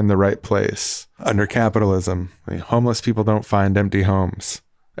find the right place. Under capitalism, homeless people don't find empty homes.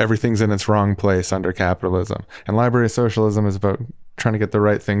 Everything's in its wrong place under capitalism. And library socialism is about trying to get the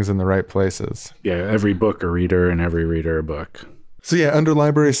right things in the right places. Yeah, every book a reader and every reader a book. So yeah, under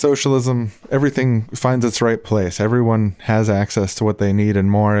library socialism, everything finds its right place. Everyone has access to what they need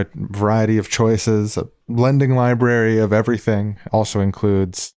and more. A variety of choices. A blending library of everything also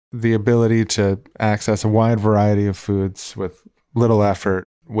includes the ability to access a wide variety of foods with little effort,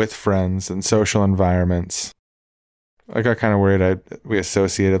 with friends and social environments. I got kind of worried we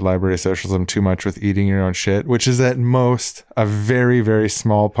associated library socialism too much with eating your own shit, which is at most a very, very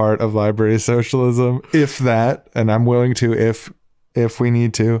small part of library socialism, if that. And I'm willing to, if we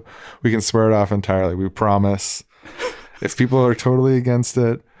need to, we can swear it off entirely. We promise. If people are totally against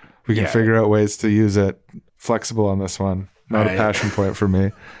it, we can figure out ways to use it. Flexible on this one. Not a passion point for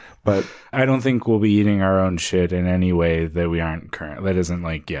me. But I don't think we'll be eating our own shit in any way that we aren't current. That isn't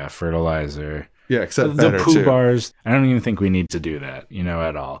like, fertilizer. Yeah, except the better poo too. bars. I don't even think we need to do that,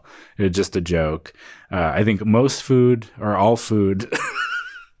 at all. It's just a joke. I think most food, or all food,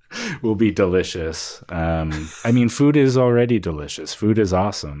 will be delicious. Food is already delicious. Food is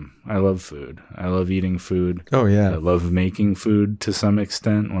awesome. I love food. I love eating food. Oh, yeah. I love making food to some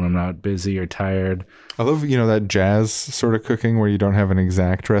extent when I'm not busy or tired. I love, that jazz sort of cooking where you don't have an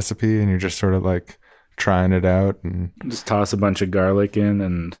exact recipe and you're just sort of like trying it out and just toss a bunch of garlic in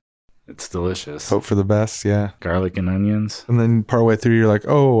and it's delicious. Hope for the best, yeah. Garlic and onions. And then partway through, you're like,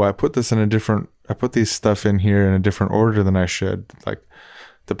 oh, I put these stuff in here in a different order than I should. Like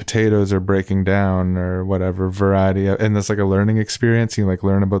the potatoes are breaking down or whatever variety. And it's like a learning experience. You like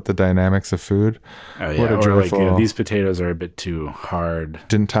learn about the dynamics of food. Oh, yeah. What a or joyful... like, these potatoes are a bit too hard.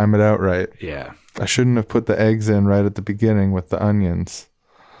 Didn't time it out right. Yeah. I shouldn't have put the eggs in right at the beginning with the onions.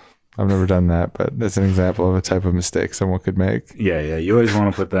 I've never done that, but that's an example of a type of mistake someone could make. Yeah. You always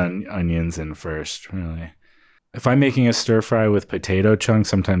want to put the onions in first, really. If I'm making a stir fry with potato chunks,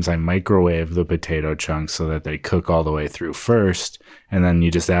 sometimes I microwave the potato chunks so that they cook all the way through first, and then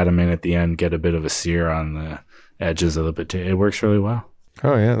you just add them in at the end, get a bit of a sear on the edges of the potato. It works really well.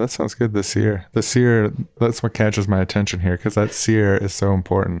 Oh, yeah, that sounds good, the sear. The sear, that's what catches my attention here, because that sear is so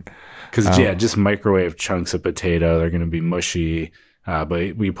important. Because, just microwave chunks of potato. They're going to be mushy.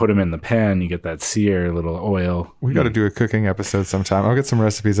 But we put them in the pan, you get that sear, a little oil. We got to do a cooking episode sometime. I'll get some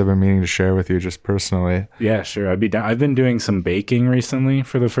recipes I've been meaning to share with you just personally. Yeah, sure. I'd be down. I've been doing some baking recently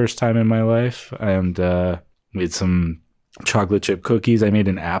for the first time in my life, and made some chocolate chip cookies. I made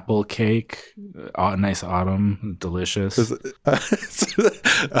an apple cake, nice autumn, delicious.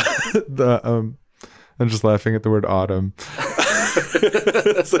 I'm just laughing at the word autumn.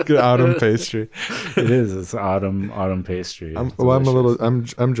 It's like an autumn pastry. It is. It's autumn pastry.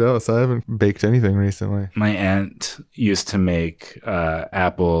 I'm jealous. I haven't baked anything recently. My aunt used to make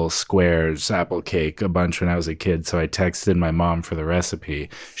apple cake a bunch when I was a kid. So I texted my mom for the recipe.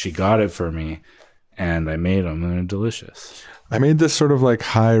 She got it for me, and I made them, and they're delicious. I made this sort of like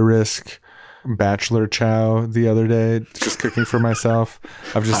high risk bachelor chow the other day, just cooking for myself.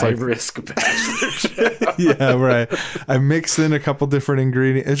 I've just high risk bachelor chow. Yeah, right. I mixed in a couple different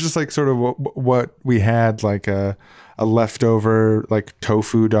ingredients. It's just like sort of what we had, like a leftover like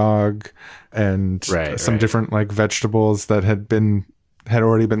tofu dog and some different like vegetables that had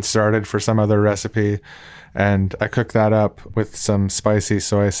already been started for some other recipe, and I cooked that up with some spicy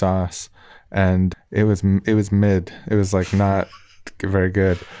soy sauce, and it was mid. It was like not very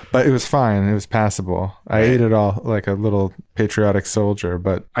good. But it was fine. It was passable. I ate it all like a little patriotic soldier,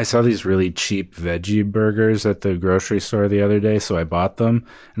 but I saw these really cheap veggie burgers at the grocery store the other day, so I bought them.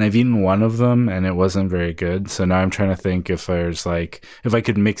 And I've eaten one of them, and it wasn't very good. So now I'm trying to think if I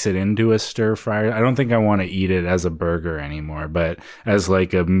could mix it into a stir fryer. I don't think I want to eat it as a burger anymore, but as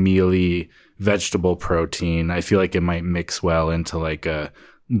like a mealy vegetable protein, I feel like it might mix well into like a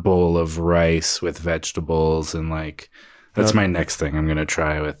bowl of rice with vegetables, and like that's my next thing I'm gonna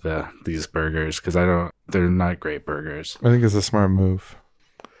try with these burgers, because they're not great burgers. I think it's a smart move.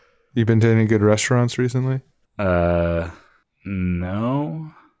 You been to any good restaurants recently? No.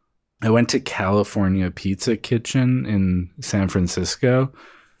 I went to California Pizza Kitchen in San Francisco,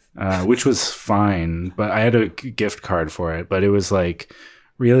 which was fine, but I had a gift card for it, but it was like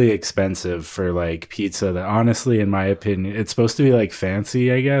really expensive for like pizza that honestly, in my opinion, it's supposed to be like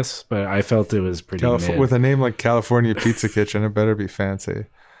fancy, I guess, but I felt it was pretty mid. With a name like California Pizza Kitchen, it better be fancy.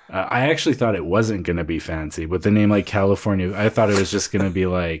 I actually thought it wasn't going to be fancy with the name like California. I thought it was just going to be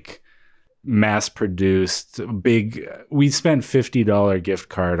like mass produced big. We spent $50 gift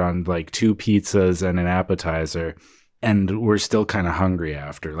card on like 2 pizzas and an appetizer, and we're still kind of hungry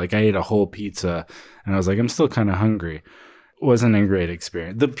after. Like I ate a whole pizza and I was like, I'm still kind of hungry. Wasn't a great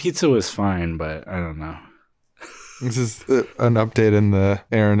experience. The pizza was fine, but I don't know. This is an update in the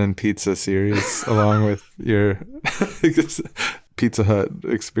Aaron and Pizza series, along with your Pizza Hut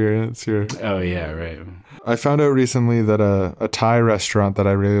experience here. Oh, yeah, right. I found out recently that a Thai restaurant that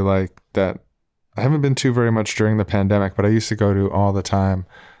I really like, that I haven't been to very much during the pandemic, but I used to go to all the time.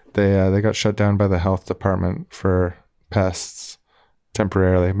 They got shut down by the health department for pests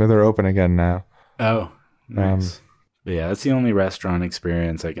temporarily, but they're open again now. Oh, nice. But yeah, that's the only restaurant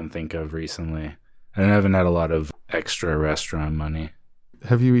experience I can think of recently. I haven't had a lot of extra restaurant money.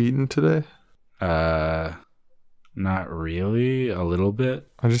 Have you eaten today? Not really. A little bit.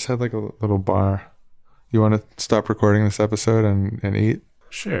 I just had like a little bar. You want to stop recording this episode and eat?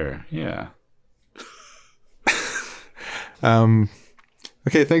 Sure, yeah.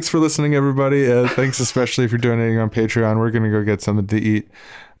 Okay, thanks for listening, everybody. Thanks especially if you're donating on Patreon. We're going to go get something to eat.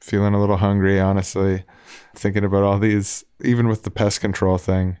 Feeling a little hungry, honestly. Thinking about all these, even with the pest control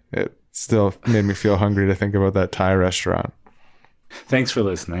thing, it still made me feel hungry to think about that Thai restaurant. Thanks for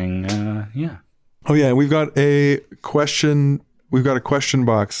listening. Yeah. Oh yeah, we've got a question. We've got a question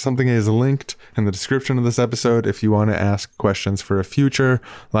box. Something is linked in the description of this episode. If you want to ask questions for a future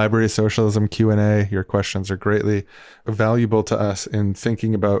Library of Socialism Q&A, your questions are greatly valuable to us in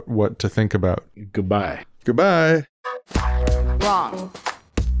thinking about what to think about. Goodbye. Goodbye. Wrong.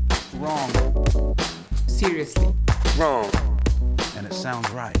 Wrong. Seriously. Wrong. And it sounds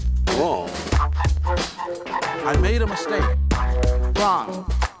right. Wrong. I made a mistake.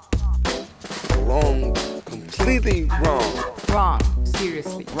 Wrong. Wrong. Completely wrong. Wrong.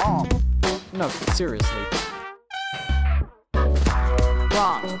 Seriously. Wrong. No, seriously.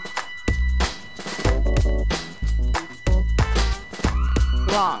 Wrong.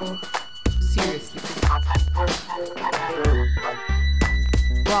 Wrong. Seriously.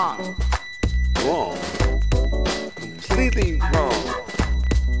 Wrong. Wrong. Completely wrong.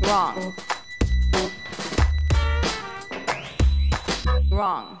 Wrong.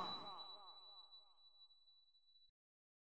 Wrong.